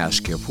rudely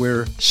ask if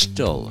we're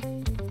still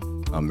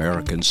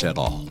Americans at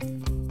all.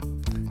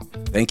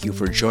 Thank you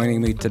for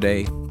joining me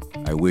today.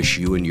 I wish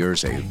you and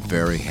yours a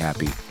very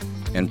happy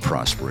and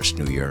prosperous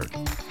New Year.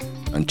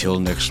 Until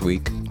next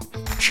week,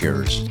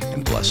 cheers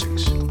and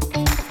blessings.